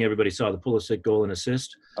assuming everybody saw the Pulisic goal and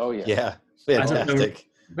assist. Oh yeah, yeah, fantastic.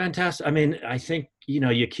 Fantastic. I mean, I think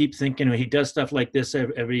you keep thinking he does stuff like this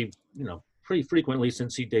every pretty frequently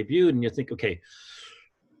since he debuted, and you think, okay,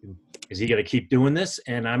 is he going to keep doing this?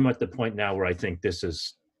 And I'm at the point now where I think this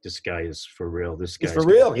guy is for real. This guy is for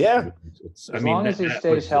real, yeah. As long as he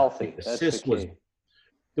stays healthy, that's the key.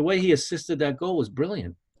 The way he assisted that goal was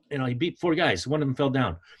brilliant. He beat 4 guys. One of them fell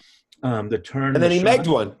down. The turn, and then he megged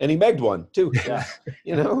one too. Yeah.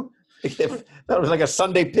 That was like a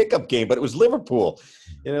Sunday pickup game, but it was Liverpool.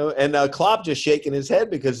 And Klopp just shaking his head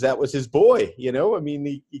because that was his boy. I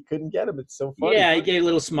mean, he couldn't get him. It's so funny. Yeah, he gave a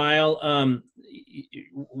little smile.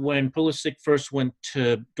 When Pulisic first went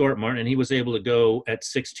to Dortmund, and he was able to go at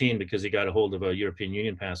 16 because he got a hold of a European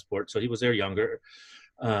Union passport, so he was there younger.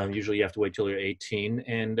 Usually you have to wait till you're 18.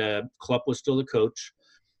 And Klopp was still the coach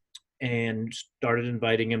and started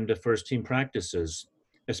inviting him to first team practices,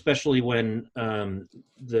 especially when a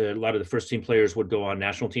lot of the first team players would go on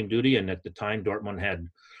national team duty. And at the time, Dortmund had,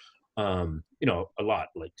 a lot,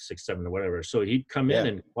 like 6, 7 or whatever. So he'd come in,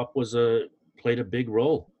 and Klopp played a big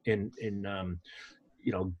role in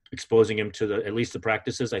exposing him to at least the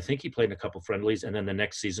practices. I think he played in a couple friendlies, and then the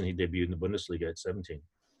next season he debuted in the Bundesliga at 17.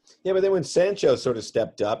 Yeah, but then when Sancho sort of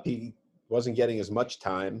stepped up, he wasn't getting as much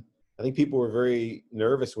time. I think people were very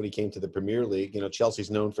nervous when he came to the Premier League. Chelsea's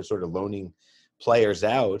known for sort of loaning players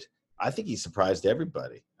out. I think he surprised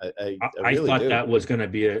everybody. I really thought do. that was going to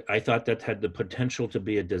be I thought that had the potential to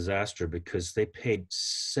be a disaster because they paid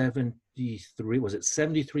 $73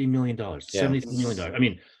 million? Yeah. $73 million. I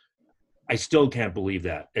mean, I still can't believe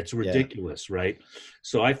that. It's ridiculous, right?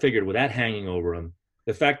 So I figured with that hanging over him,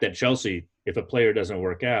 the fact that Chelsea, if a player doesn't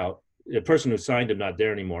work out, the person who signed him not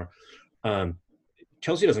there anymore,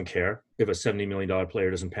 Chelsea doesn't care if a $70 million player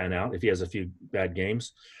doesn't pan out, if he has a few bad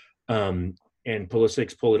games. And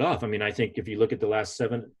Pulisic's pulled it off. I mean, I think if you look at the last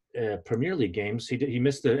 7 Premier League games, he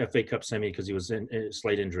missed the FA Cup semi because he was in a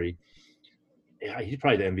slight injury. Yeah, he's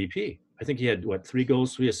probably the MVP. I think he had 3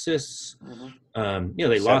 goals, 3 assists. Mm-hmm.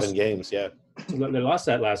 They 7 lost games. Yeah, they lost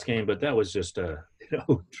that last game, but that was just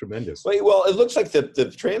tremendous. Well, it looks like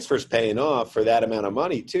the transfer's paying off for that amount of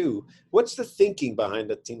money too. What's the thinking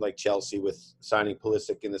behind a team like Chelsea with signing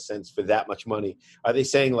Pulisic in the sense for that much money? Are they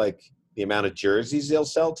saying like the amount of jerseys they'll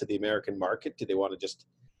sell to the American market? Do they want to just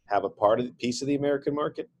have a piece of the American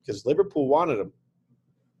market? Because Liverpool wanted him.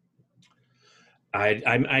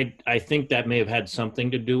 I think that may have had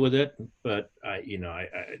something to do with it, but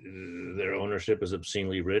their ownership is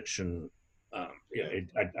obscenely rich, and I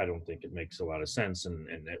don't think it makes a lot of sense. And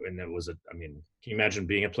it was can you imagine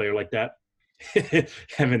being a player like that,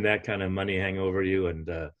 having that kind of money hang over you? And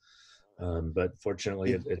but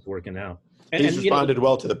fortunately, it's working out. He's responded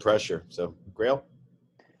well to the pressure. So, Grayle?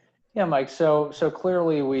 Yeah, Mike. So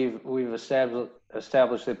clearly we've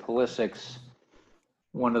established that Pulisic's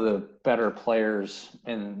one of the better players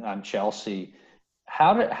on Chelsea.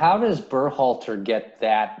 How does Berhalter get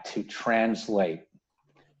that to translate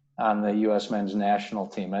on the U.S. men's national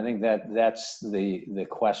team? I think that's the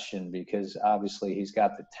question, because obviously he's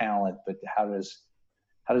got the talent, but how does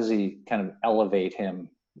he kind of elevate him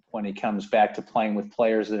when he comes back to playing with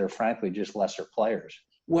players that are frankly just lesser players?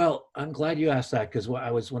 Well, I'm glad you asked that, because when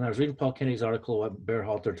I was reading Paul Kennedy's article about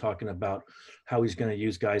Berhalter talking about how he's going to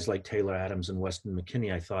use guys like Taylor Adams and Weston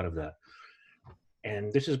McKennie, I thought of that.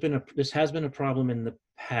 And this has been a problem in the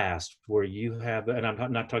past where you have, and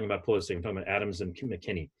I'm not talking about Pulisic, I'm talking about Adams and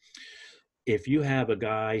McKennie. If you have a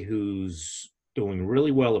guy who's doing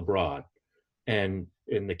really well abroad. And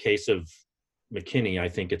in the case of McKinney, I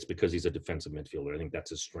think it's because he's a defensive midfielder. I think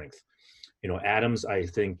that's his strength. Adams, I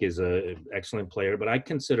think, is an excellent player, but I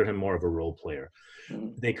consider him more of a role player.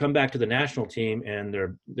 They come back to the national team, and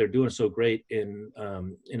they're doing so great in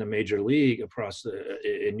a major league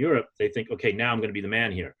in Europe. They think, okay, now I'm going to be the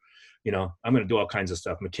man here. I'm going to do all kinds of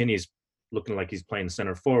stuff. McKinney's looking like he's playing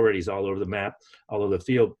center forward. He's all over the map, all over the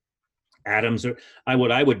field. Adams,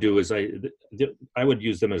 what I would do is I would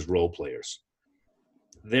use them as role players.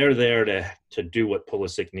 They're there to do what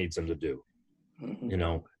Pulisic needs them to do.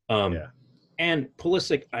 And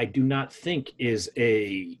Pulisic, I do not think is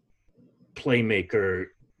a playmaker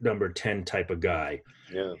number 10 type of guy.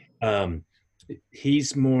 Yeah.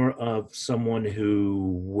 He's more of someone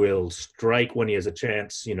who will strike when he has a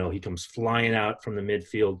chance. He comes flying out from the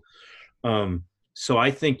midfield. So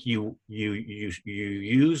I think you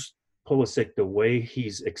use Pulisic the way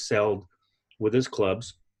he's excelled with his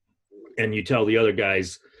clubs, and you tell the other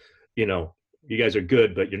guys, you guys are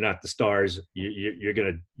good, but you're not the stars. You're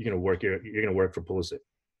gonna work for Pulisic.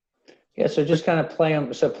 Yeah, so just kind of play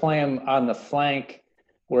him on the flank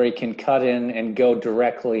where he can cut in and go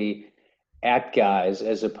directly at guys,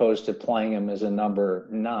 as opposed to playing him as a number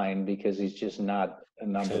 9, because he's just not a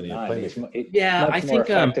number 9. He's much more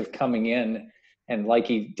effective coming in, and like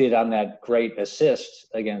he did on that great assist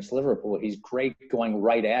against Liverpool, he's great going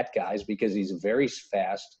right at guys because he's very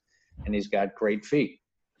fast and he's got great feet.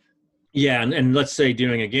 Yeah, and let's say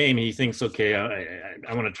during a game he thinks, okay,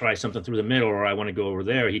 I want to try something through the middle, or I want to go over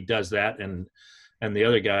there. He does that, and the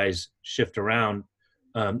other guys shift around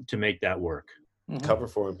to make that work. Cover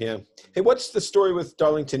for him, yeah. Hey, what's the story with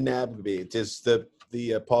Darlington Nagbe? Does the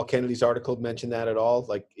Paul Kennedy's article mention that at all?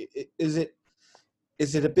 Like, is it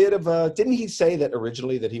a bit of a? Didn't he say that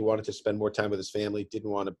originally that he wanted to spend more time with his family, didn't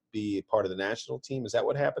want to be a part of the national team? Is that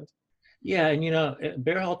what happened? Yeah, and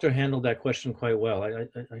Berhalter handled that question quite well.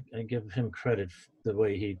 I give him credit the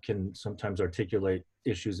way he can sometimes articulate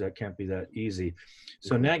issues that can't be that easy.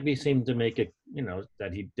 So Nagbe seemed to make it,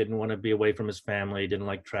 that he didn't want to be away from his family, didn't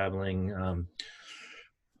like traveling.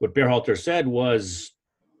 What Berhalter said was,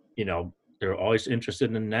 they're always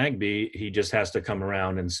interested in Nagbe. He just has to come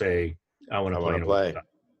around and say, I want to play.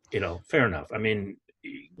 Fair enough. I mean,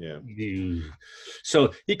 yeah.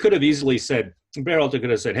 So he could have easily said, Berhalter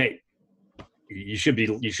could have said, hey, you should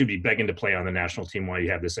be begging to play on the national team while you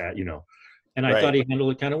have this and I thought he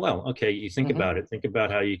handled it kind of well. Okay, you think about it. Think about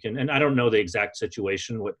how you can, and I don't know the exact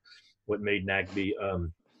situation, what made Nagbe,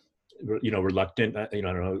 reluctant. I don't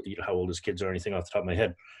know how old his kids are or anything off the top of my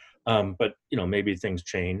head. But maybe things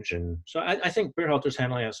change. And so I think Berhalter's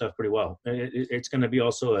handling that stuff pretty well. It's going to be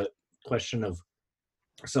also a question of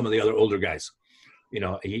some of the other older guys.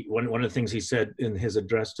 One of the things he said in his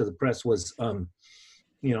address to the press was,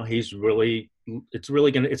 it's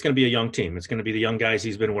going to be a young team. It's going to be the young guys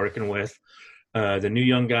he's been working with. The new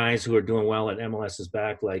young guys who are doing well at MLS's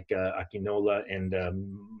back, like Akinola and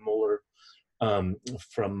Muller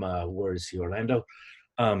from, where is he, Orlando?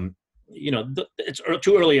 It's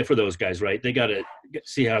too early for those guys, right? They got to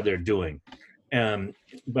see how they're doing.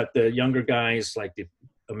 But the younger guys, like the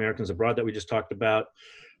Americans abroad that we just talked about,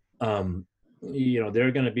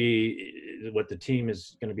 they're going to be what the team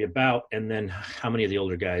is going to be about, and then how many of the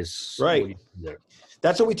older guys right there.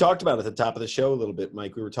 That's what we talked about at the top of the show a little bit,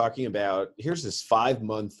 Mike. We were talking about, here's this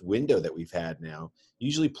 5-month window that we've had now.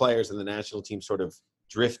 Usually players in the national team sort of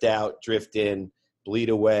drift out, drift in, bleed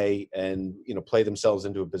away, and play themselves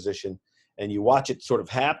into a position, and you watch it sort of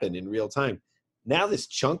happen in real time. Now this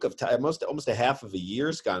chunk of time, almost a half of a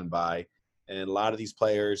year's gone by, and a lot of these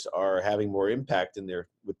players are having more impact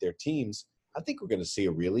with their teams. I think we're going to see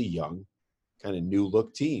a really young, kind of new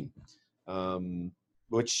look team,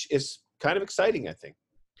 which is kind of exciting, I think.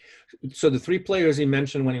 So the 3 players he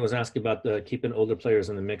mentioned when he was asking about keeping older players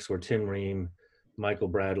in the mix were Tim Ream, Michael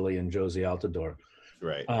Bradley, and Josie Altidore.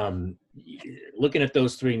 Right. Looking at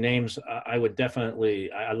those 3 names, I would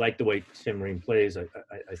definitely. I like the way Tim Ream plays. I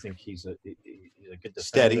think he's a good defender.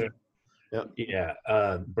 Steady.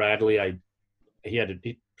 Yeah. Bradley,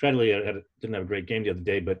 didn't have a great game the other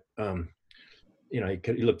day, but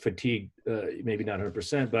he looked fatigued, maybe not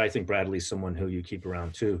 100%, but I think Bradley's someone who you keep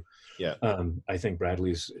around too. Yeah. I think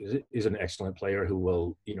Bradley's is an excellent player who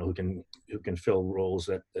will, who can fill roles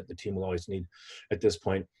that the team will always need at this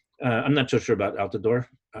point. I'm not so sure about Altidore.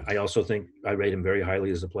 I also think I rate him very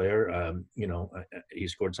highly as a player. He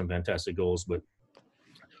scored some fantastic goals, but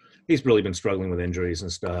he's really been struggling with injuries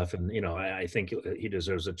and stuff. And, I think he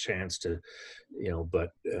deserves a chance to,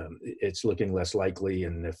 but it's looking less likely.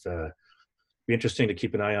 And if, be interesting to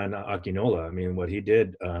keep an eye on Akinola. I mean, what he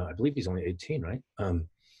did, I believe he's only 18, right?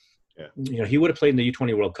 Yeah. You know, he would have played in the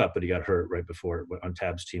U20 World Cup, but he got hurt right before on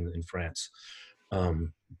Tab's team in France.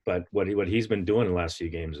 But what he's been doing in the last few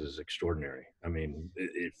games is extraordinary. I mean,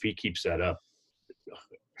 if he keeps that up,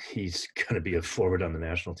 he's going to be a forward on the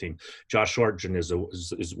national team. Josh Sargent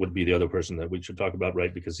would be the other person that we should talk about,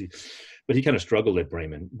 right? Because he kind of struggled at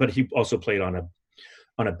Bremen, but he also played on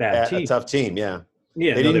a bad team, a tough team. Yeah.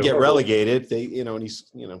 Yeah. They didn't get relegated. And he's,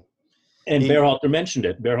 And Berhalter mentioned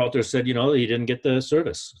it. Berhalter said, he didn't get the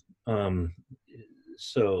service.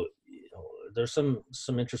 So there's some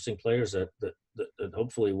interesting players that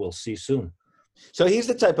hopefully we'll see soon. So he's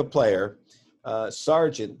the type of player,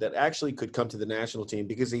 Sargent, that actually could come to the national team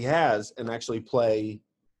because he has and actually play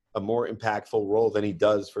a more impactful role than he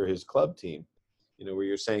does for his club team. Where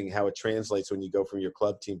you're saying how it translates when you go from your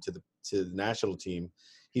club team to the national team.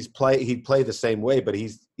 He'd play the same way, but he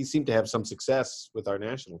seemed to have some success with our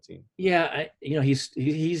national team. Yeah,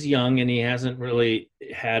 he's young and he hasn't really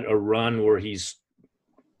had a run where he's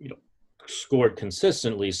scored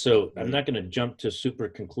consistently. So I'm not going to jump to super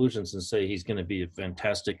conclusions and say he's going to be a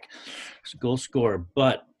fantastic goal scorer.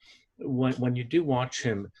 But when you do watch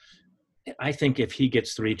him, I think if he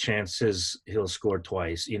gets 3 chances, he'll score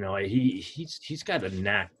twice. He's got a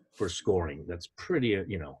knack for scoring. That's pretty,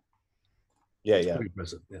 Yeah. pretty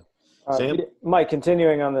impressive. Yeah. Sam? Mike,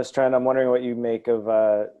 continuing on this trend, I'm wondering what you make of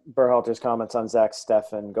Berhalter's comments on Zach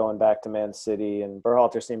Steffen going back to Man City. And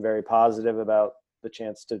Berhalter seemed very positive about the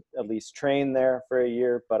chance to at least train there for a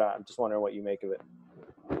year, but I'm just wondering what you make of it.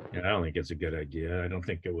 Yeah, I don't think it's a good idea. I don't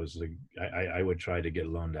think it was. I would try to get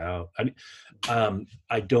loaned out.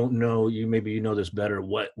 I don't know. Maybe you know this better.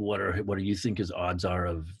 What do you think his odds are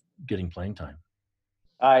of getting playing time?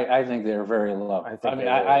 I think they're very low.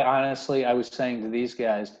 I honestly, I was saying to these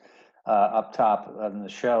guys up top on the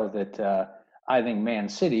show that I think Man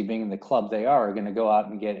City, being the club they are going to go out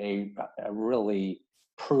and get a really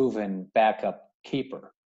proven backup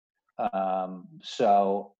keeper.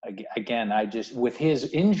 So again, with his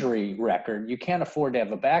injury record, you can't afford to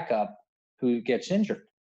have a backup who gets injured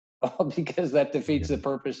because that defeats the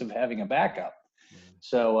purpose of having a backup.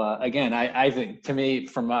 So again, I think, to me,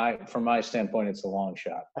 from my standpoint, it's a long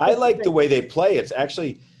shot. I like the way they play. It's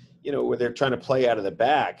actually, where they're trying to play out of the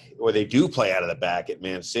back, or they do play out of the back at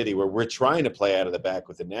Man City, where we're trying to play out of the back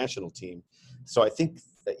with the national team. So I think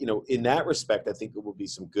that, in that respect, I think it will be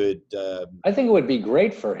some good. I think it would be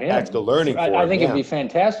great for him. Tactical learning for him. I think it'd be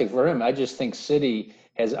fantastic for him. I just think City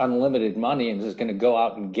has unlimited money and is going to go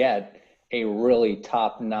out and get a really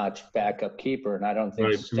top-notch backup keeper, and I don't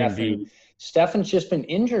think Steffen's just been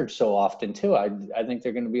injured so often too. I think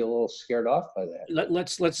they're going to be a little scared off by that.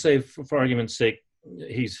 Let's say, for argument's sake,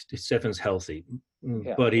 Steffen's healthy,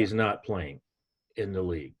 but he's not playing in the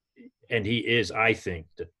league, and he is, I think,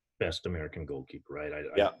 the best American goalkeeper, right?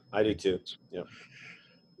 I do too. Yeah.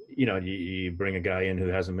 You bring a guy in who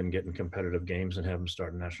hasn't been getting competitive games and have him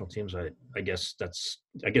start in national teams. I guess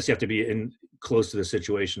you have to be close to the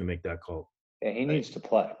situation to make that call. Yeah, he needs to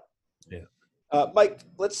play. Yeah. Mike,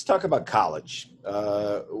 let's talk about college.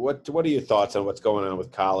 What are your thoughts on what's going on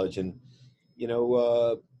with college? And,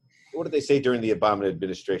 what did they say during the Obama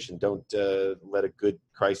administration? Don't let a good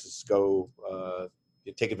crisis go.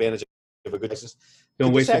 Take advantage of a good crisis.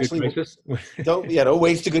 Don't waste a good crisis. Don't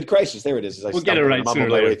waste a good crisis. There it is. We'll get it right sooner or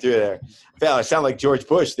later. Way through there. I sound like George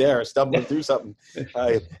Bush there, stumbling through something.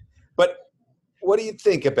 But what do you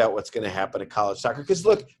think about what's going to happen in college soccer? Because,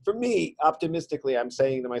 look, for me, optimistically, I'm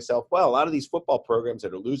saying to myself, well, a lot of these football programs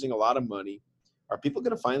that are losing a lot of money, are people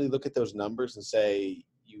going to finally look at those numbers and say,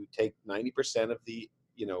 you take 90% of the,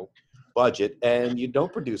 budget and you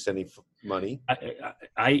don't produce any money?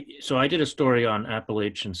 So I did a story on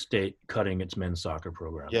Appalachian State cutting its men's soccer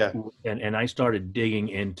program. Yeah. And I started digging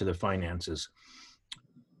into the finances,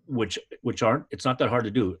 which aren't, it's not that hard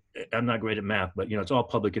to do. I'm not great at math, but it's all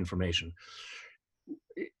public information.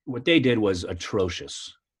 What they did was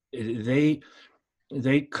atrocious. They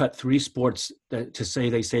cut 3 sports to say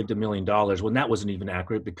they saved $1 million when that wasn't even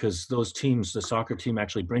accurate, because those teams, the soccer team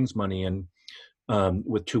actually brings money in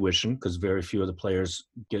with tuition, because very few of the players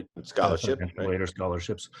get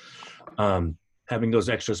scholarships. Having those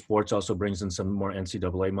extra sports also brings in some more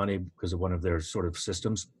NCAA money because of one of their sort of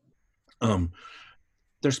systems.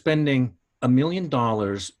 They're spending $1 million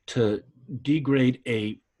to degrade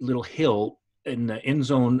a little hill in the end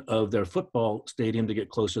zone of their football stadium to get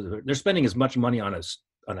closer. They're spending as much money on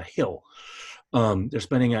a hill. They're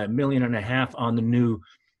spending $1.5 million on the new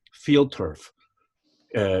field turf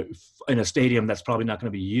in a stadium that's probably not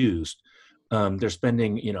going to be used. They're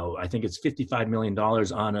spending, I think it's $55 million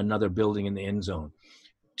on another building in the end zone.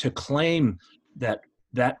 To claim that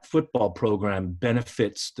that football program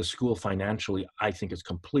benefits the school financially, I think is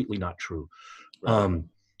completely not true. Right.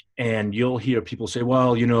 And you'll hear people say,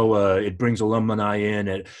 well, it brings alumni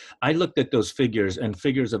in. I looked at those figures and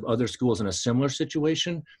figures of other schools in a similar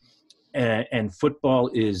situation, and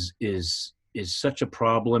football is such a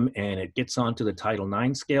problem, and it gets onto the Title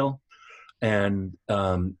IX scale. And,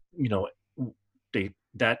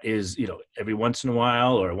 that is, every once in a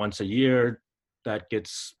while or once a year that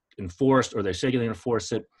gets enforced, or they say they're going to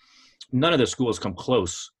enforce it. None of the schools come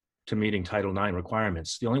close to meeting Title IX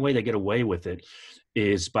requirements. The only way they get away with it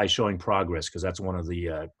is by showing progress, because that's one of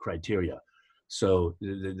the criteria. So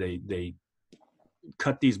they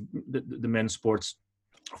cut the men's sports.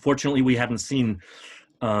 Fortunately, we haven't seen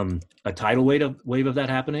a tidal wave of that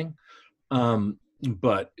happening,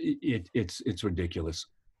 but it's ridiculous.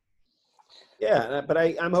 Yeah, but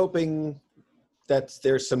I'm hoping that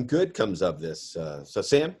there's some good comes of this. So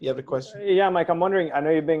Sam, you have a question? Yeah, Mike, I'm wondering, I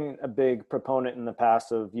know you've been a big proponent in the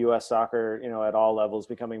past of U.S. soccer, at all levels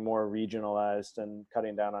becoming more regionalized and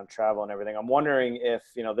cutting down on travel and everything. I'm wondering if,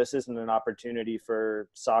 this isn't an opportunity for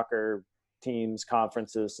soccer teams,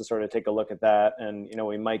 conferences to sort of take a look at that. And,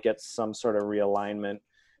 we might get some sort of realignment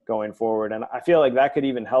going forward. And I feel like that could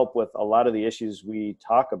even help with a lot of the issues we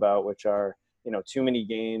talk about, which are, too many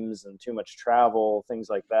games and too much travel, things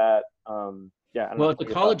like that. Yeah. Well, at the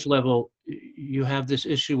college level, you have this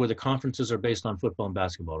issue where the conferences are based on football and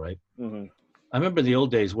basketball, right? Mm-hmm. I remember the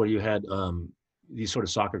old days where you had these sort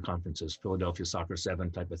of soccer conferences, Philadelphia Soccer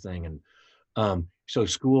 7 type of thing. And so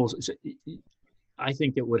schools, I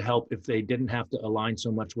think it would help if they didn't have to align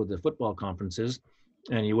so much with the football conferences,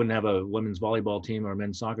 and you wouldn't have a women's volleyball team or a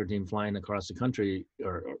men's soccer team flying across the country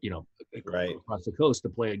or Right. across the coast to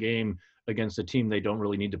play a game against a team they don't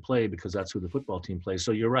really need to play because that's who the football team plays.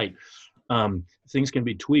 So you're right. Things can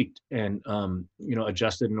be tweaked and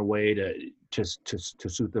adjusted in a way to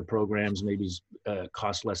suit the programs, maybe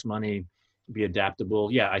cost less money, be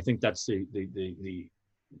adaptable. Yeah, I think that's the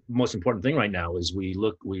most important thing right now is we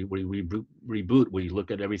reboot, we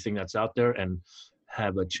look at everything that's out there and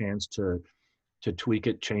have a chance to tweak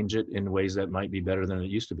it, change it in ways that might be better than it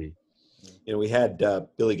used to be. We had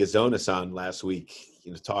Billy Gazonis on last week,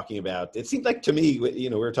 talking about, it seemed like to me, we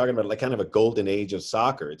were talking about like kind of a golden age of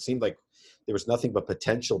soccer. It seemed like there was nothing but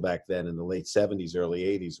potential back then in the late 70s, early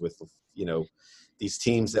 80s with, these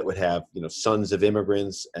teams that would have, sons of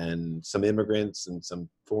immigrants and some immigrants and some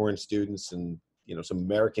foreign students and, some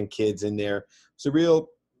American kids in there. It's a real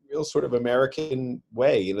sort of American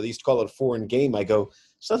way. They used to call it a foreign game. I go,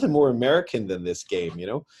 it's nothing more American than this game,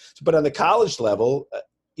 But on the college level,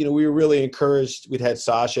 we were really encouraged. We'd had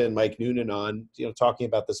Sasha and Mike Noonan on, talking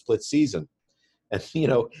about the split season. And,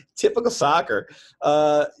 typical soccer,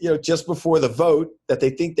 just before the vote that they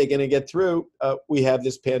think they're going to get through, we have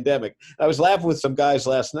this pandemic. I was laughing with some guys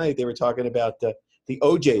last night. They were talking about the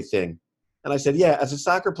OJ thing. And I said, yeah, as a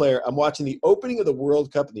soccer player, I'm watching the opening of the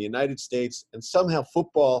World Cup in the United States, and somehow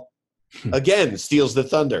football, again, steals the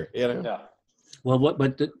thunder, Yeah. Well,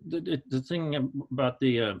 but the thing about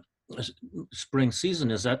the spring season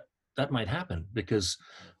is that might happen because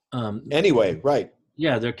anyway, right.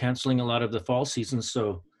 Yeah, they're canceling a lot of the fall seasons.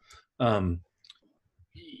 So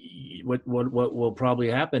what will probably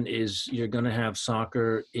happen is you're going to have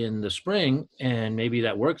soccer in the spring, and maybe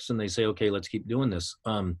that works, and they say, okay, let's keep doing this.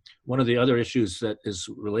 One of the other issues that is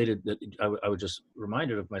related that I would just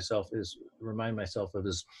remind myself of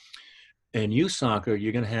is in youth soccer,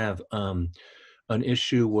 you're going to have an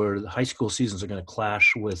issue where the high school seasons are going to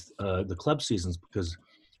clash with the club seasons, because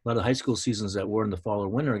a lot of the high school seasons that were in the fall or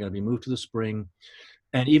winter are going to be moved to the spring,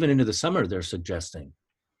 and even into the summer, they're suggesting.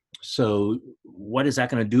 So what is that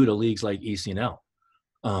going to do to leagues like ECNL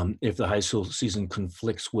if the high school season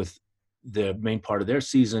conflicts with the main part of their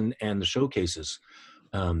season and the showcases,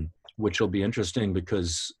 which will be interesting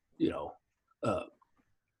because,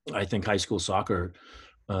 I think high school soccer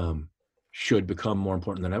should become more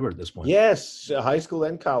important than ever at this point. Yes, high school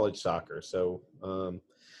and college soccer. So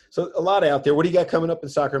so a lot out there. What do you got coming up in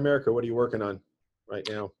Soccer America? What are you working on right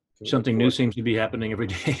now? Something new seems to be happening every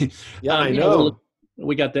day. Yeah, I know.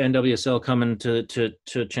 We got the NWSL coming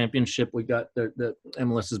to championship. We got the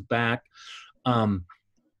MLS is back.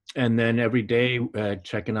 And then every day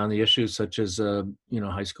checking on the issues such as,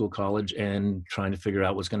 high school, college, and trying to figure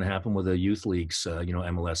out what's going to happen with the youth leagues.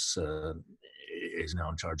 MLS is now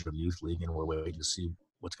in charge of the youth league, and we're waiting to see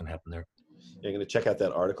what's going to happen there. You're going to check out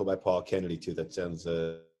that article by Paul Kennedy too. That sounds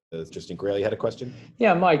interesting. Grayle, you had a question?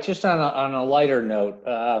 Yeah, Mike, just on a lighter note,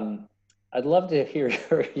 I'd love to hear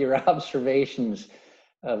your observations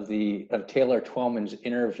of Taylor Twellman's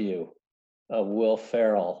interview of Will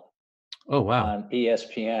Ferrell. Oh, wow. on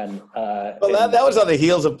ESPN. Well, that was on the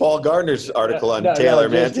heels of Paul Gardner's article on Taylor,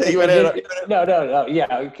 man.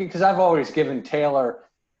 Yeah, because I've always given Taylor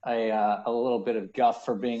a little bit of guff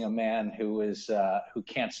for being a man who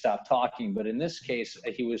can't stop talking, but in this case,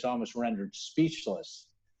 he was almost rendered speechless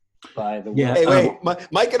by the. Yeah. Hey, wait,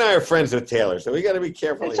 Mike and I are friends with Taylor, so we got to be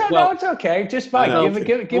careful. It's okay. Just Mike,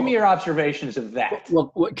 give me your observations of that.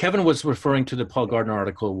 Well, what Kevin was referring to the Paul Gardner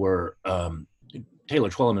article where Taylor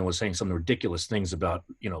Twellerman was saying some ridiculous things about,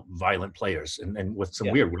 violent players and with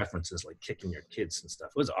some weird references like kicking your kids and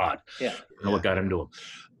stuff. It was odd. Yeah. What got into him.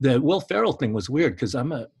 The Will Ferrell thing was weird because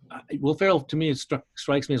Will Ferrell to me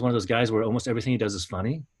strikes me as one of those guys where almost everything he does is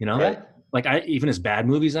funny, Right. Like even his bad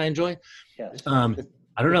movies I enjoy. Yes.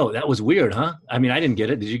 I don't know. That was weird, huh? I mean, I didn't get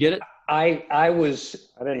it. Did you get it? I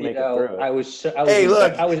didn't make it through.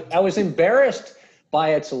 I was embarrassed by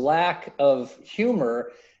its lack of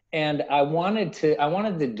humor, and I wanted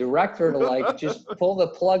the director to just pull the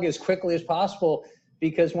plug as quickly as possible,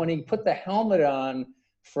 because when he put the helmet on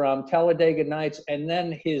from Talladega Nights and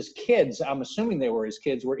then his kids, I'm assuming they were his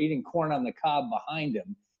kids, were eating corn on the cob behind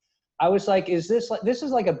him, I was like, this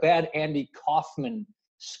is like a bad Andy Kaufman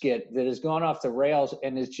skit that has gone off the rails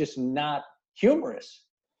and is just not humorous.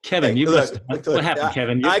 Kevin, what happened,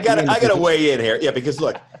 Kevin? I gotta weigh in here. Yeah, because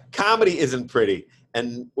look, comedy isn't pretty.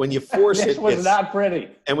 And when you force this was not pretty.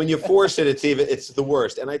 And when you force it, it's the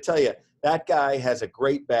worst. And I tell you, that guy has a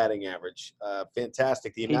great batting average.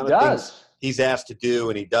 Fantastic. The amount of things he's asked to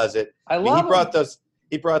do, and he does it.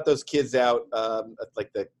 He brought those kids out,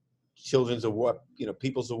 like the Children's Award,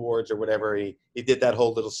 People's Awards or whatever. He did that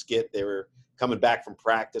whole little skit. They were coming back from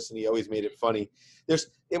practice, and he always made it funny.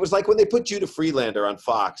 It was like when they put Judah Friedlander on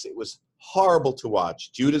Fox. It was horrible to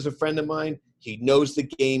watch. Judah's a friend of mine. He knows the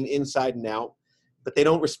game inside and out, but they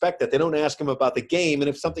don't respect that. They don't ask him about the game, and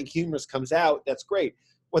if something humorous comes out, that's great.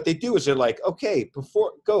 What they do is they're like, okay,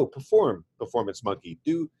 perform, performance monkey,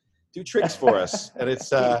 do tricks for us, and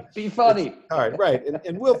it's be funny. Hard, right?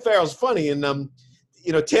 And Will Ferrell's funny, and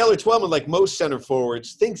Taylor Twellman, like most center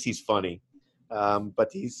forwards, thinks he's funny. But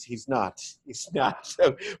he's not. He's not.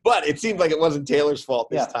 So, but it seemed like it wasn't Taylor's fault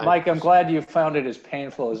this time. Mike, I'm glad you found it as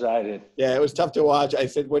painful as I did. Yeah, it was tough to watch. I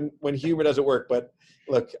said when humor doesn't work, but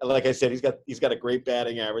look, like I said, he's got a great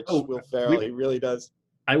batting average. Will Ferrell, he really does.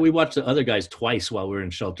 We watched the other guys twice while we were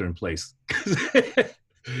in shelter in place with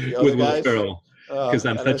Will Ferrell, because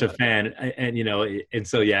I'm such a fan, and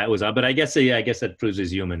so it was. But I guess that proves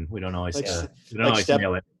he's human. We don't always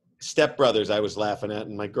nail it. Step Brothers I was laughing at,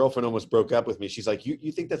 and my girlfriend almost broke up with me. She's like,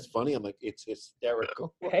 you think that's funny? I'm like, it's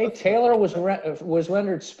hysterical. Hey, Taylor was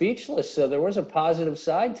rendered speechless, so there was a positive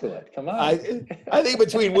side to it. Come on. I think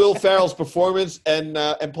between Will Ferrell's performance and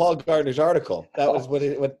Paul Gardner's article, that was what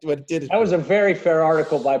did it. That was a very fair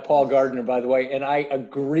article by Paul Gardner, by the way, and I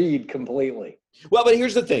agreed completely. Well, but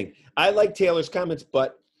here's the thing. I like Taylor's comments,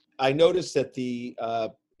 but I noticed that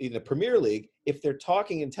in the Premier League, if they're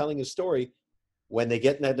talking and telling a story, when they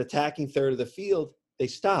get in that attacking third of the field, they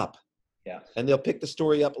stop. Yeah. And they'll pick the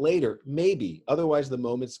story up later, maybe. Otherwise, the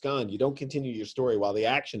moment's gone. You don't continue your story while the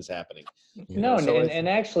action's happening. And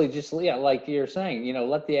actually, just like you're saying,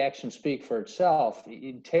 let the action speak for itself.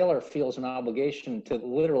 Taylor feels an obligation to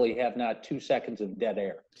literally have not 2 seconds of dead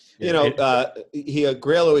air.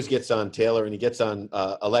 Grayle always gets on Taylor, and he gets on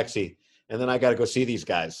Alexi. And then I got to go see these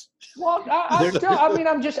guys. Well, I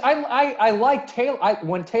like Taylor.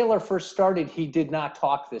 When Taylor first started, he did not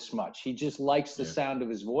talk this much. He just likes the sound of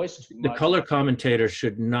his voice too much. The color commentator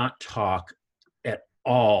should not talk at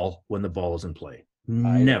all when the ball is in play.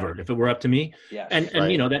 Never. If it were up to me. Yes. And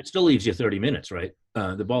that still leaves you 30 minutes, right?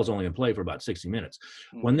 The ball's only in play for about 60 minutes.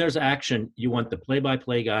 Mm-hmm. When there's action, you want the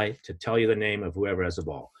play-by-play guy to tell you the name of whoever has the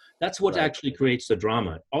ball. That's what actually creates the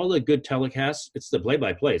drama. All the good telecasts, it's the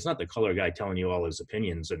play-by-play. It's not the color guy telling you all his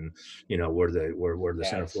opinions and where the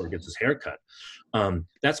center forward gets his haircut.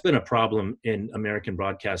 That's been a problem in American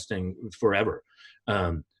broadcasting forever.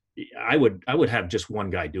 I would have just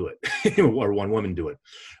one guy do it or one woman do it.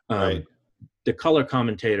 The color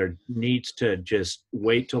commentator needs to just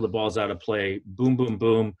wait till the ball's out of play. Boom, boom,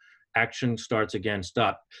 boom. Action starts again.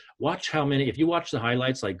 Stop. Watch how many. If you watch the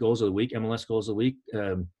highlights, like goals of the week, MLS goals of the week.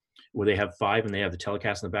 Where they have 5 and they have the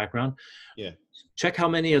telecast in the background. Yeah. Check how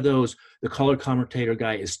many of those the color commentator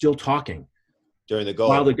guy is still talking during the goal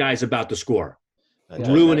while the guy's about to score,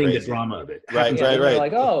 ruining the drama of it. Right.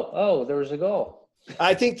 Like, there was a goal.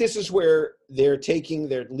 I think this is where they're taking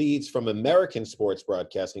their leads from American sports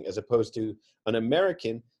broadcasting as opposed to an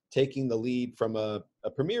American taking the lead from a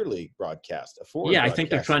Premier League broadcast, a foreign broadcast. I think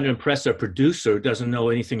they're trying to impress a producer who doesn't know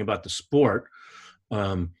anything about the sport,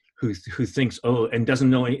 who thinks, and doesn't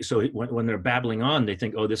know any. So when they're babbling on, they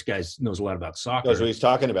think, this guy knows a lot about soccer. Knows what he's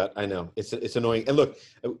talking about. I know it's annoying. And look,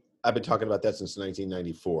 I've been talking about that since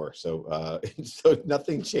 1994. So so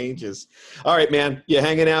nothing changes. All right, man. You're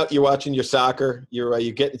hanging out. You're watching your soccer. You're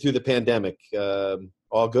getting through the pandemic.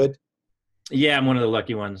 All good. Yeah, I'm one of the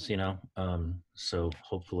lucky ones, so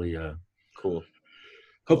hopefully, cool.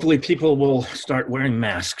 Hopefully people will start wearing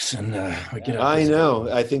masks and get out. I know.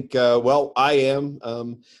 I think, I am.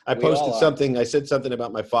 I posted something. I said something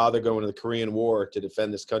about my father going to the Korean War to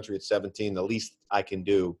defend this country at 17. The least I can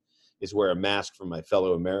do is wear a mask for my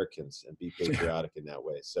fellow Americans and be patriotic in that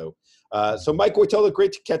way. So, Mike Woitalla,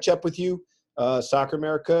 great to catch up with you. Soccer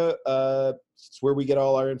America, it's where we get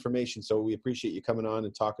all our information. So we appreciate you coming on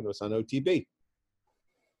and talking to us on OTB.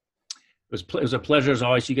 It was a pleasure as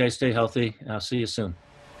always. You guys stay healthy. I'll see you soon.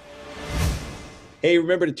 Hey,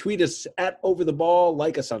 remember to tweet us at Over the Ball,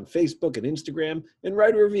 like us on Facebook and Instagram, and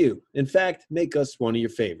write a review. In fact, make us one of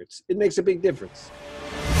your favorites. It makes a big difference.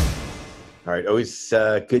 All right, always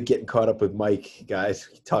good getting caught up with Mike, guys.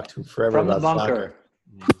 We talked to him forever about soccer.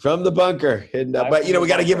 From the bunker. And, but, we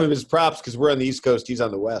got to give him his props because we're on the East Coast. He's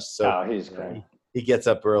on the West. So he's great. He gets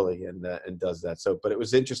up early and does that. So, but it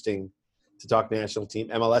was interesting to talk national team,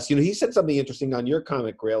 MLS. He said something interesting on your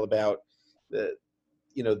comment, Grayle, about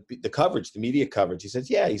the coverage, the media coverage. He says,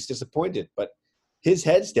 yeah, he's disappointed, but his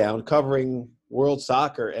head's down covering world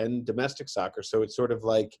soccer and domestic soccer. So it's sort of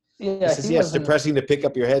like, it's depressing to pick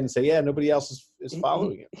up your head and say, yeah, nobody else is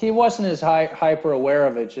following it. He wasn't as hyper aware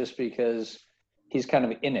of it just because he's kind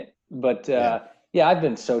of in it. But I've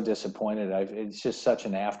been so disappointed. It's just such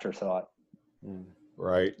an afterthought.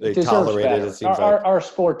 Right. They tolerate it. It seems our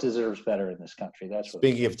sport deserves better in this country.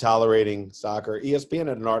 Speaking of tolerating soccer, ESPN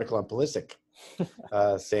had an article on Pulisic.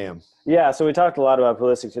 Sam. Yeah, so we talked a lot about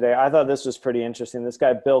Pulisic today. I thought this was pretty interesting. This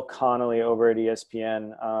guy, Bill Connolly over at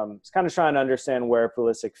ESPN, is kind of trying to understand where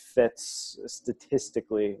Pulisic fits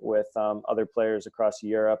statistically with other players across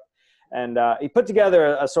Europe. And he put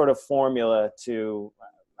together a sort of formula to,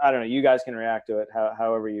 I don't know, you guys can react to it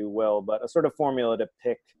however you will, but a sort of formula to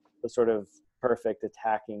pick the sort of perfect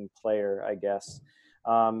attacking player, I guess.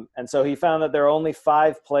 And so he found that there are only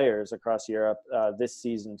 5 players across Europe this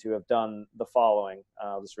season to have done the following.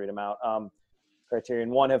 I'll just read them out. Criterion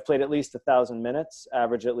 1, have played at least 1,000 minutes,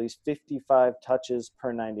 average at least 55 touches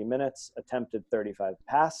per 90 minutes, attempted 35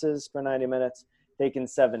 passes per 90 minutes, taken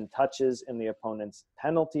 7 touches in the opponent's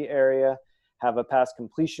penalty area, have a pass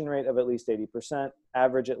completion rate of at least 80%,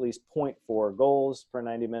 average at least 0.4 goals per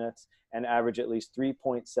 90 minutes, and average at least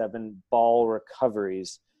 3.7 ball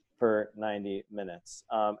recoveries per 90 minutes.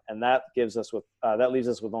 And that leaves us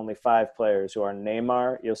with only 5 players who are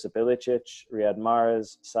Neymar, Josip Ilicic, Riyad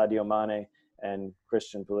Mahrez, Sadio Mane, and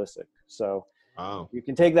Christian Pulisic. So you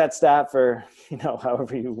can take that stat for,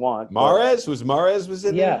 however you want. Mahrez was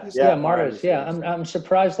in there? Yeah, Mahrez. Yeah, I'm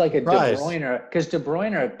surprised De Bruyne, because De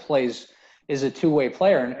Bruyne is a two-way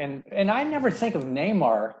player. And I never think of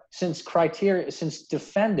Neymar since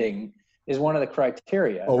defending is one of the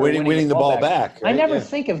criteria. Oh, winning the ball back. Right? I never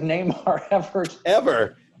think of Neymar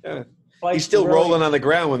ever. Yeah. He's still rolling on the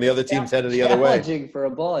ground when the other team's headed the other way. Challenging for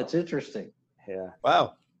a ball. It's interesting. Yeah.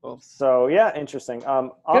 Wow. Well, so, interesting. Good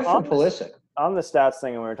for Pulisic. On the stats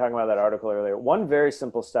thing, and we were talking about that article earlier, one very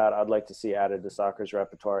simple stat I'd like to see added to soccer's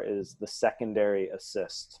repertoire is the secondary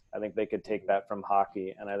assist. I think they could take that from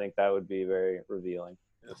hockey, and I think that would be very revealing.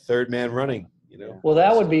 The third man running. Well,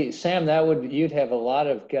 that would be Sam. You'd have a lot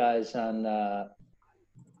of guys on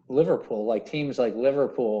Liverpool, like teams like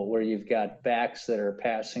Liverpool, where you've got backs that are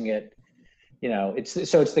passing it. It's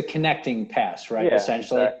the connecting pass, right? Yeah,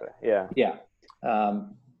 essentially. Exactly.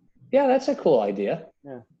 Yeah. That's a cool idea.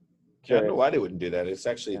 Yeah. I don't know why they wouldn't do that. It's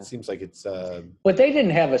actually it seems like it's. But they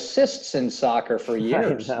didn't have assists in soccer for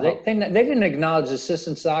years. They didn't acknowledge assists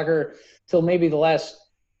in soccer till maybe the last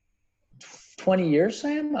 20 years,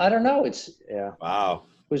 Sam? I don't know. Wow.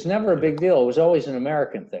 It was never a big deal. It was always an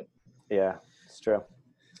American thing. Yeah, it's true.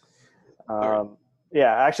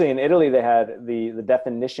 Actually in Italy they had the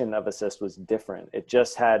definition of assist was different. It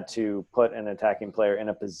just had to put an attacking player in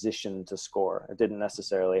a position to score. It didn't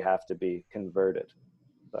necessarily have to be converted.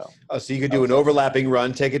 So you could do an overlapping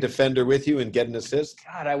run, take a defender with you and get an assist?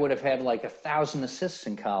 God, I would have had like 1,000 assists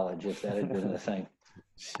in college if that had been the thing.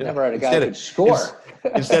 Never had a guy who could score.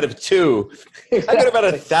 Instead of 2. I could have had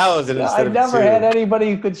 1,000 instead of 2. I never had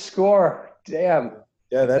anybody who could score. Damn.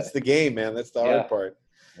 Yeah, that's the game, man. That's the hard part.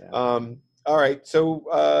 Yeah. All right.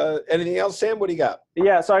 So anything else, Sam? What do you got?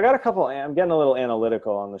 Yeah, so I got a couple. I'm getting a little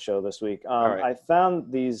analytical on the show this week. right. I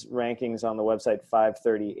found these rankings on the website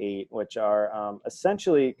 538, which are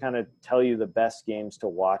essentially kind of tell you the best games to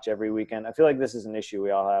watch every weekend. I feel like this is an issue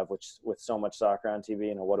we all have, which with so much soccer on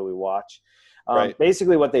TV. What do we watch? Right.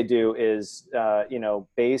 Basically, what they do is,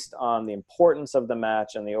 based on the importance of the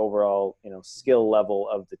match and the overall, skill level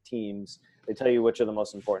of the teams, they tell you which are the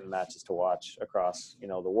most important matches to watch across,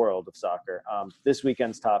 the world of soccer. This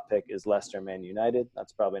weekend's top pick is Leicester Man United.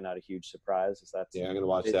 That's probably not a huge surprise. I'm going to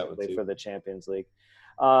watch that one too. For the Champions League.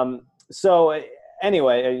 So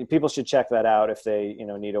anyway, people should check that out if they,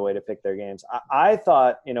 need a way to pick their games. I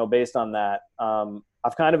thought, based on that,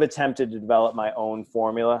 I've kind of attempted to develop my own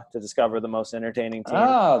formula to discover the most entertaining team.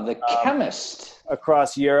 Oh, the chemist.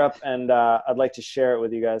 Across Europe, and I'd like to share it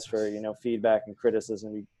with you guys for feedback and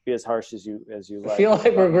criticism. Be as harsh as you like. I feel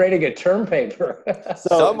like we're grading a term paper.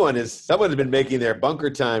 Someone has been making their bunker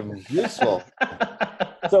time useful.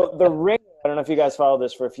 So the Ringer, I don't know if you guys followed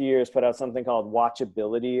this for a few years, put out something called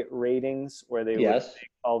watchability ratings, where they would rank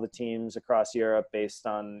all the teams across Europe based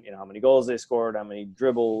on how many goals they scored, how many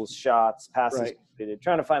dribbles, shots, passes completed,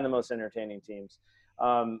 trying to find the most entertaining teams,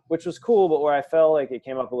 which was cool. But where I felt like it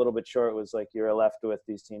came up a little bit short was like you're left with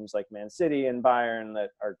these teams like Man City and Bayern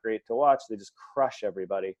that are great to watch. They just crush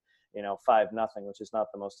everybody, 5-0, which is not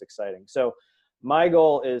the most exciting. So my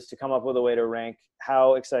goal is to come up with a way to rank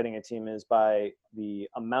how exciting a team is by the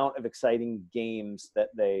amount of exciting games that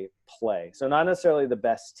they play. So not necessarily the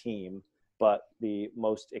best team, but the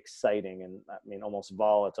most exciting and almost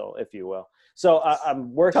volatile, if you will. So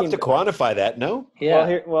I'm working. Tough to quantify that, no?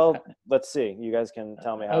 Yeah. Well, let's see. You guys can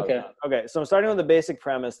tell me how. Okay. Okay. So I'm starting with the basic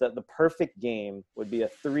premise that the perfect game would be a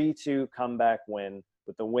 3-2 comeback win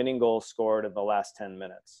with the winning goal scored in the last 10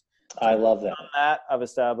 minutes. I love that. On that, I've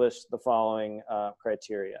established the following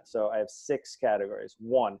criteria. So I have 6 categories.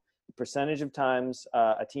 1, the percentage of times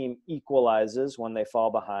a team equalizes when they fall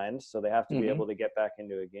behind. So they have to be able to get back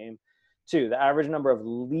into a game. 2, the average number of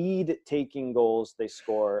lead-taking goals they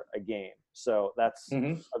score a game. So that's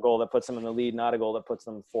a goal that puts them in the lead, not a goal that puts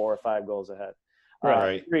them 4 or 5 goals ahead.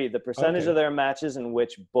 Right. 3, the percentage of their matches in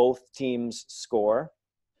which both teams score.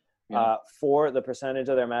 4, the percentage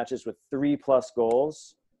of their matches with 3+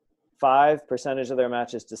 goals. 5, percentage of their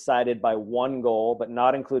matches decided by 1 goal, but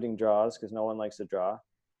not including draws because no one likes a draw.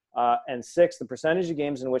 And 6, the percentage of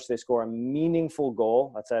games in which they score a meaningful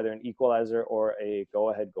goal, that's either an equalizer or a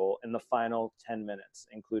go-ahead goal, in the final 10 minutes,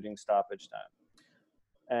 including stoppage time.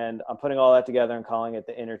 And I'm putting all that together and calling it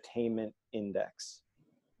the entertainment index.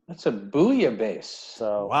 That's a bouillabaisse.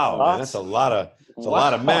 So wow, man, that's a lot of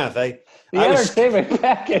math. The entertainment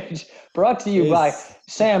package brought to you by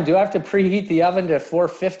Sam. Do I have to preheat the oven to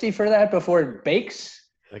 450 for that before it bakes?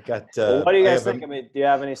 I got. What do you guys think? Do you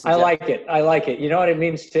have any suggestions? I like it. You know what it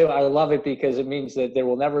means too? I love it because it means that there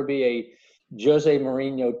will never be a Jose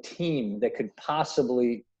Mourinho team that could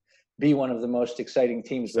possibly be one of the most exciting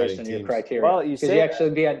teams based on your criteria. Well, you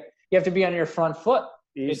have to be on your front foot.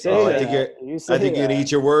 I think you're going to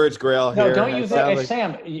eat your words, Grayle. No, don't you think,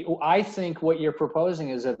 Sam? I think what you're proposing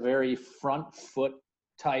is a very front foot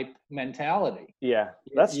type mentality. Yeah,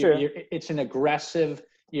 that's true. It's an aggressive.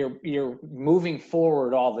 You're moving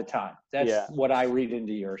forward all the time. That's what I read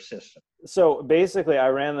into your system. So basically, I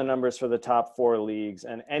ran the numbers for the top 4 leagues,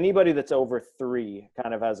 and anybody that's over 3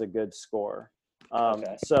 kind of has a good score.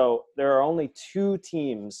 So there are only 2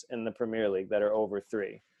 teams in the Premier League that are over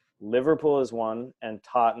 3. Liverpool is 1, and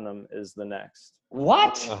Tottenham is the next.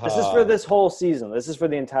 What? This is for this whole season. This is for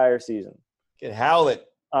the entire season. Get Howlett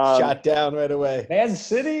shot down right away. Man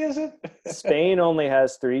City, is it? Spain only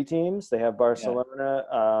has 3 teams. They have Barcelona,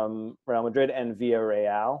 Real Madrid, and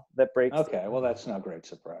Villarreal that breaks. Okay, well, that's no great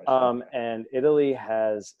surprise. And Italy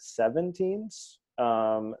has 7 teams.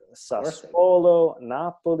 Sassuolo,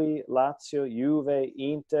 Napoli, Lazio, Juve,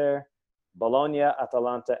 Inter, Bologna,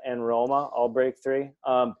 Atalanta, and Roma all break 3.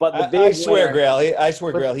 But the big I swear,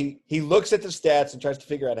 Grayle, he looks at the stats and tries to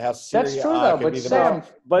figure out how Serie that's true, though.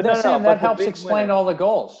 But Sam, that helps explain all the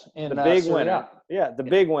goals in the big winner. Yeah, the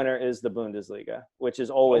big winner is the Bundesliga, which is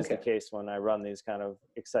always the case when I run these kind of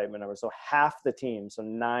excitement numbers. So half the teams, so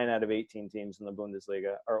 9 out of 18 teams in the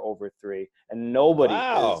Bundesliga are over 3, and nobody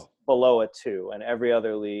is below a 2, and every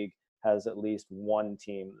other league has at least 1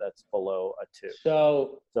 team that's below a 2.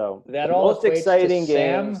 So that the all most exciting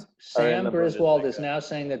games. Sam Griswold is now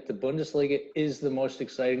saying that the Bundesliga is the most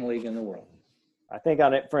exciting league in the world. I think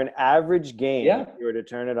on it for an average game, if you were to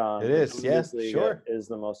turn it on, it is. The Bundesliga is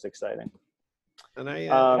the most exciting. And I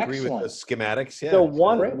agree with Excellent. the schematics. Yeah. So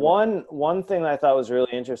Great. one thing that I thought was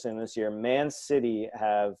really interesting this year, Man City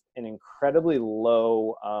have an incredibly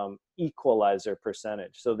low equalizer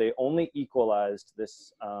percentage. So they only equalized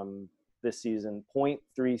this season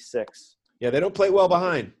 0.36. Yeah, they don't play well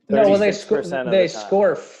behind. No, well, they 36% of they the time.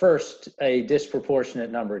 score first a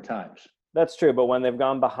disproportionate number of times. That's true, but when they've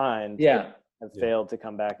gone behind, Yeah. they have failed to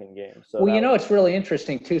come back in games. So Well, it's really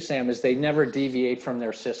interesting too, Sam, is they never deviate from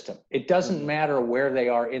their system. It doesn't matter where they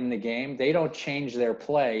are in the game. They don't change their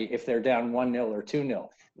play if they're down 1-0 or 2-0.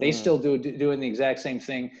 They still doing the exact same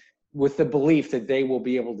thing with the belief that they will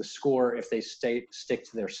be able to score if they stick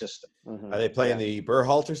to their system. Are they playing the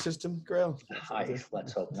Berhalter system, Grayle?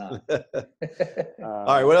 Let's hope not. All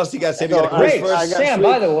right, what else do you got, Sam? You got a quiz Great, first? Sam.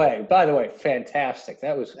 By the way, fantastic.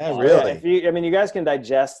 That was Yeah, awesome. really. You guys can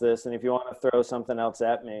digest this, and if you want to throw something else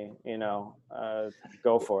at me,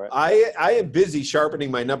 go for it. I am busy sharpening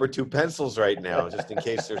my number 2 pencils right now, just in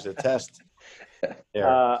case there's a test.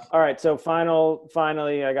 All right, so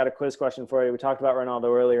finally, I got a quiz question for you. We talked about Ronaldo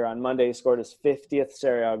earlier. On Monday, he scored his 50th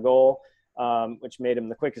Serie A goal, which made him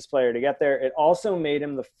the quickest player to get there. It also made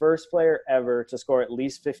him the first player ever to score at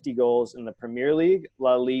least 50 goals in the Premier League,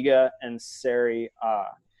 La Liga, and Serie A.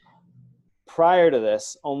 Prior to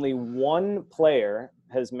this, only one player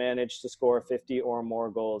has managed to score 50 or more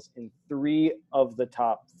goals in 3 of the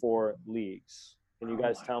top 4 leagues. Can you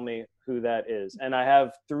guys tell me who that is? And I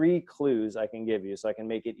have 3 clues I can give you, so I can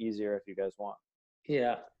make it easier if you guys want.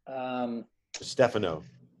 Yeah. Stefano.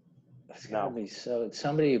 It's gotta be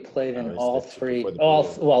somebody who played in all it's 3,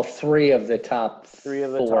 before the 3 of the top 3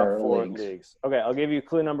 of the top 4 leagues. Okay, I'll give you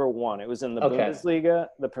clue number 1. It was in the Bundesliga,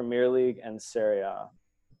 the Premier League, and Serie A.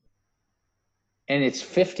 And it's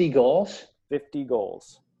 50 goals? 50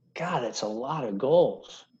 goals. God, that's a lot of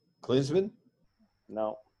goals. Klinsmann?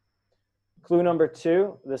 No. Clue number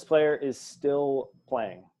 2, this player is still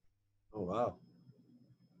playing. Oh, wow.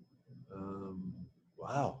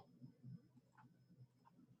 Wow.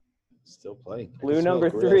 Still playing. Clue number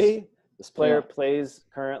 3, this player plays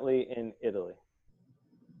currently in Italy.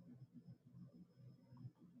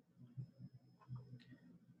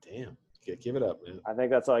 Damn. Give it up, man. I think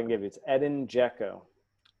that's all I can give you. It's Edin Dzeko.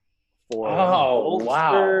 For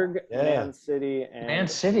Wolfsburg, Man City, and Man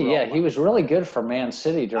City. Roma. Yeah, he was really good for Man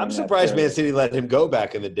City during I'm that surprised period. Man City let him go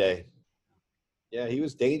back in the day. Yeah, he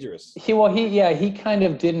was dangerous. He kind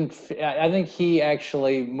of didn't. I think he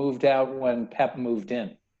actually moved out when Pep moved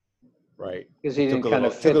in. Right. Because he didn't kind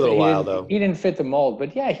of fit. Took a little while, though. He didn't fit the mold,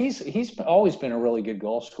 but yeah, he's always been a really good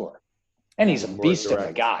goal scorer, and he's a beast of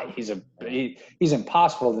a guy. He's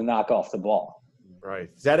impossible to knock off the ball.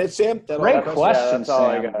 Right. Is that it, Sam? Great question,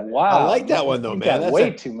 Sam. Wow. I like that one, though, man. That's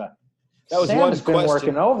way too much. That was Sam's one been question.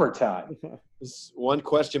 working overtime. It was one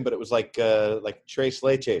question, but it was like Tres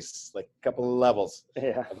Leches, like a couple of levels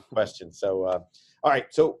of question. So, all right.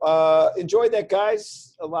 So, enjoyed that,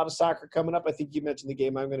 guys. A lot of soccer coming up. I think you mentioned the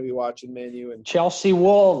game I'm going to be watching, Man U and Chelsea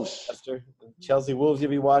Wolves. Chelsea Wolves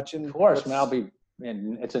you'll be watching. Of course, man.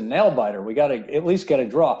 It's a nail biter. We got to at least get a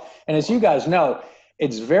draw. And as you guys know,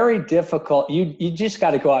 it's very difficult. You just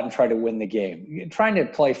got to go out and try to win the game. Trying to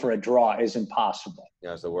play for a draw is impossible.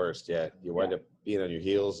 Yeah, it's the worst. Yeah, you wind up being on your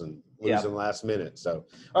heels and losing last minute. So,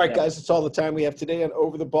 all right, guys, that's all the time we have today on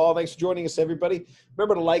Over the Ball. Thanks for joining us, everybody.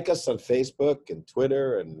 Remember to like us on Facebook and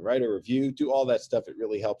Twitter and write a review. Do all that stuff. It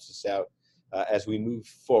really helps us out as we move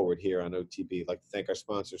forward here on OTB. I'd like to thank our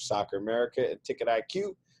sponsors, Soccer America and Ticket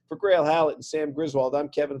IQ. For Grayle Hallett and Sam Griswold, I'm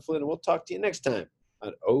Kevin Flynn, and we'll talk to you next time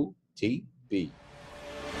on OTB.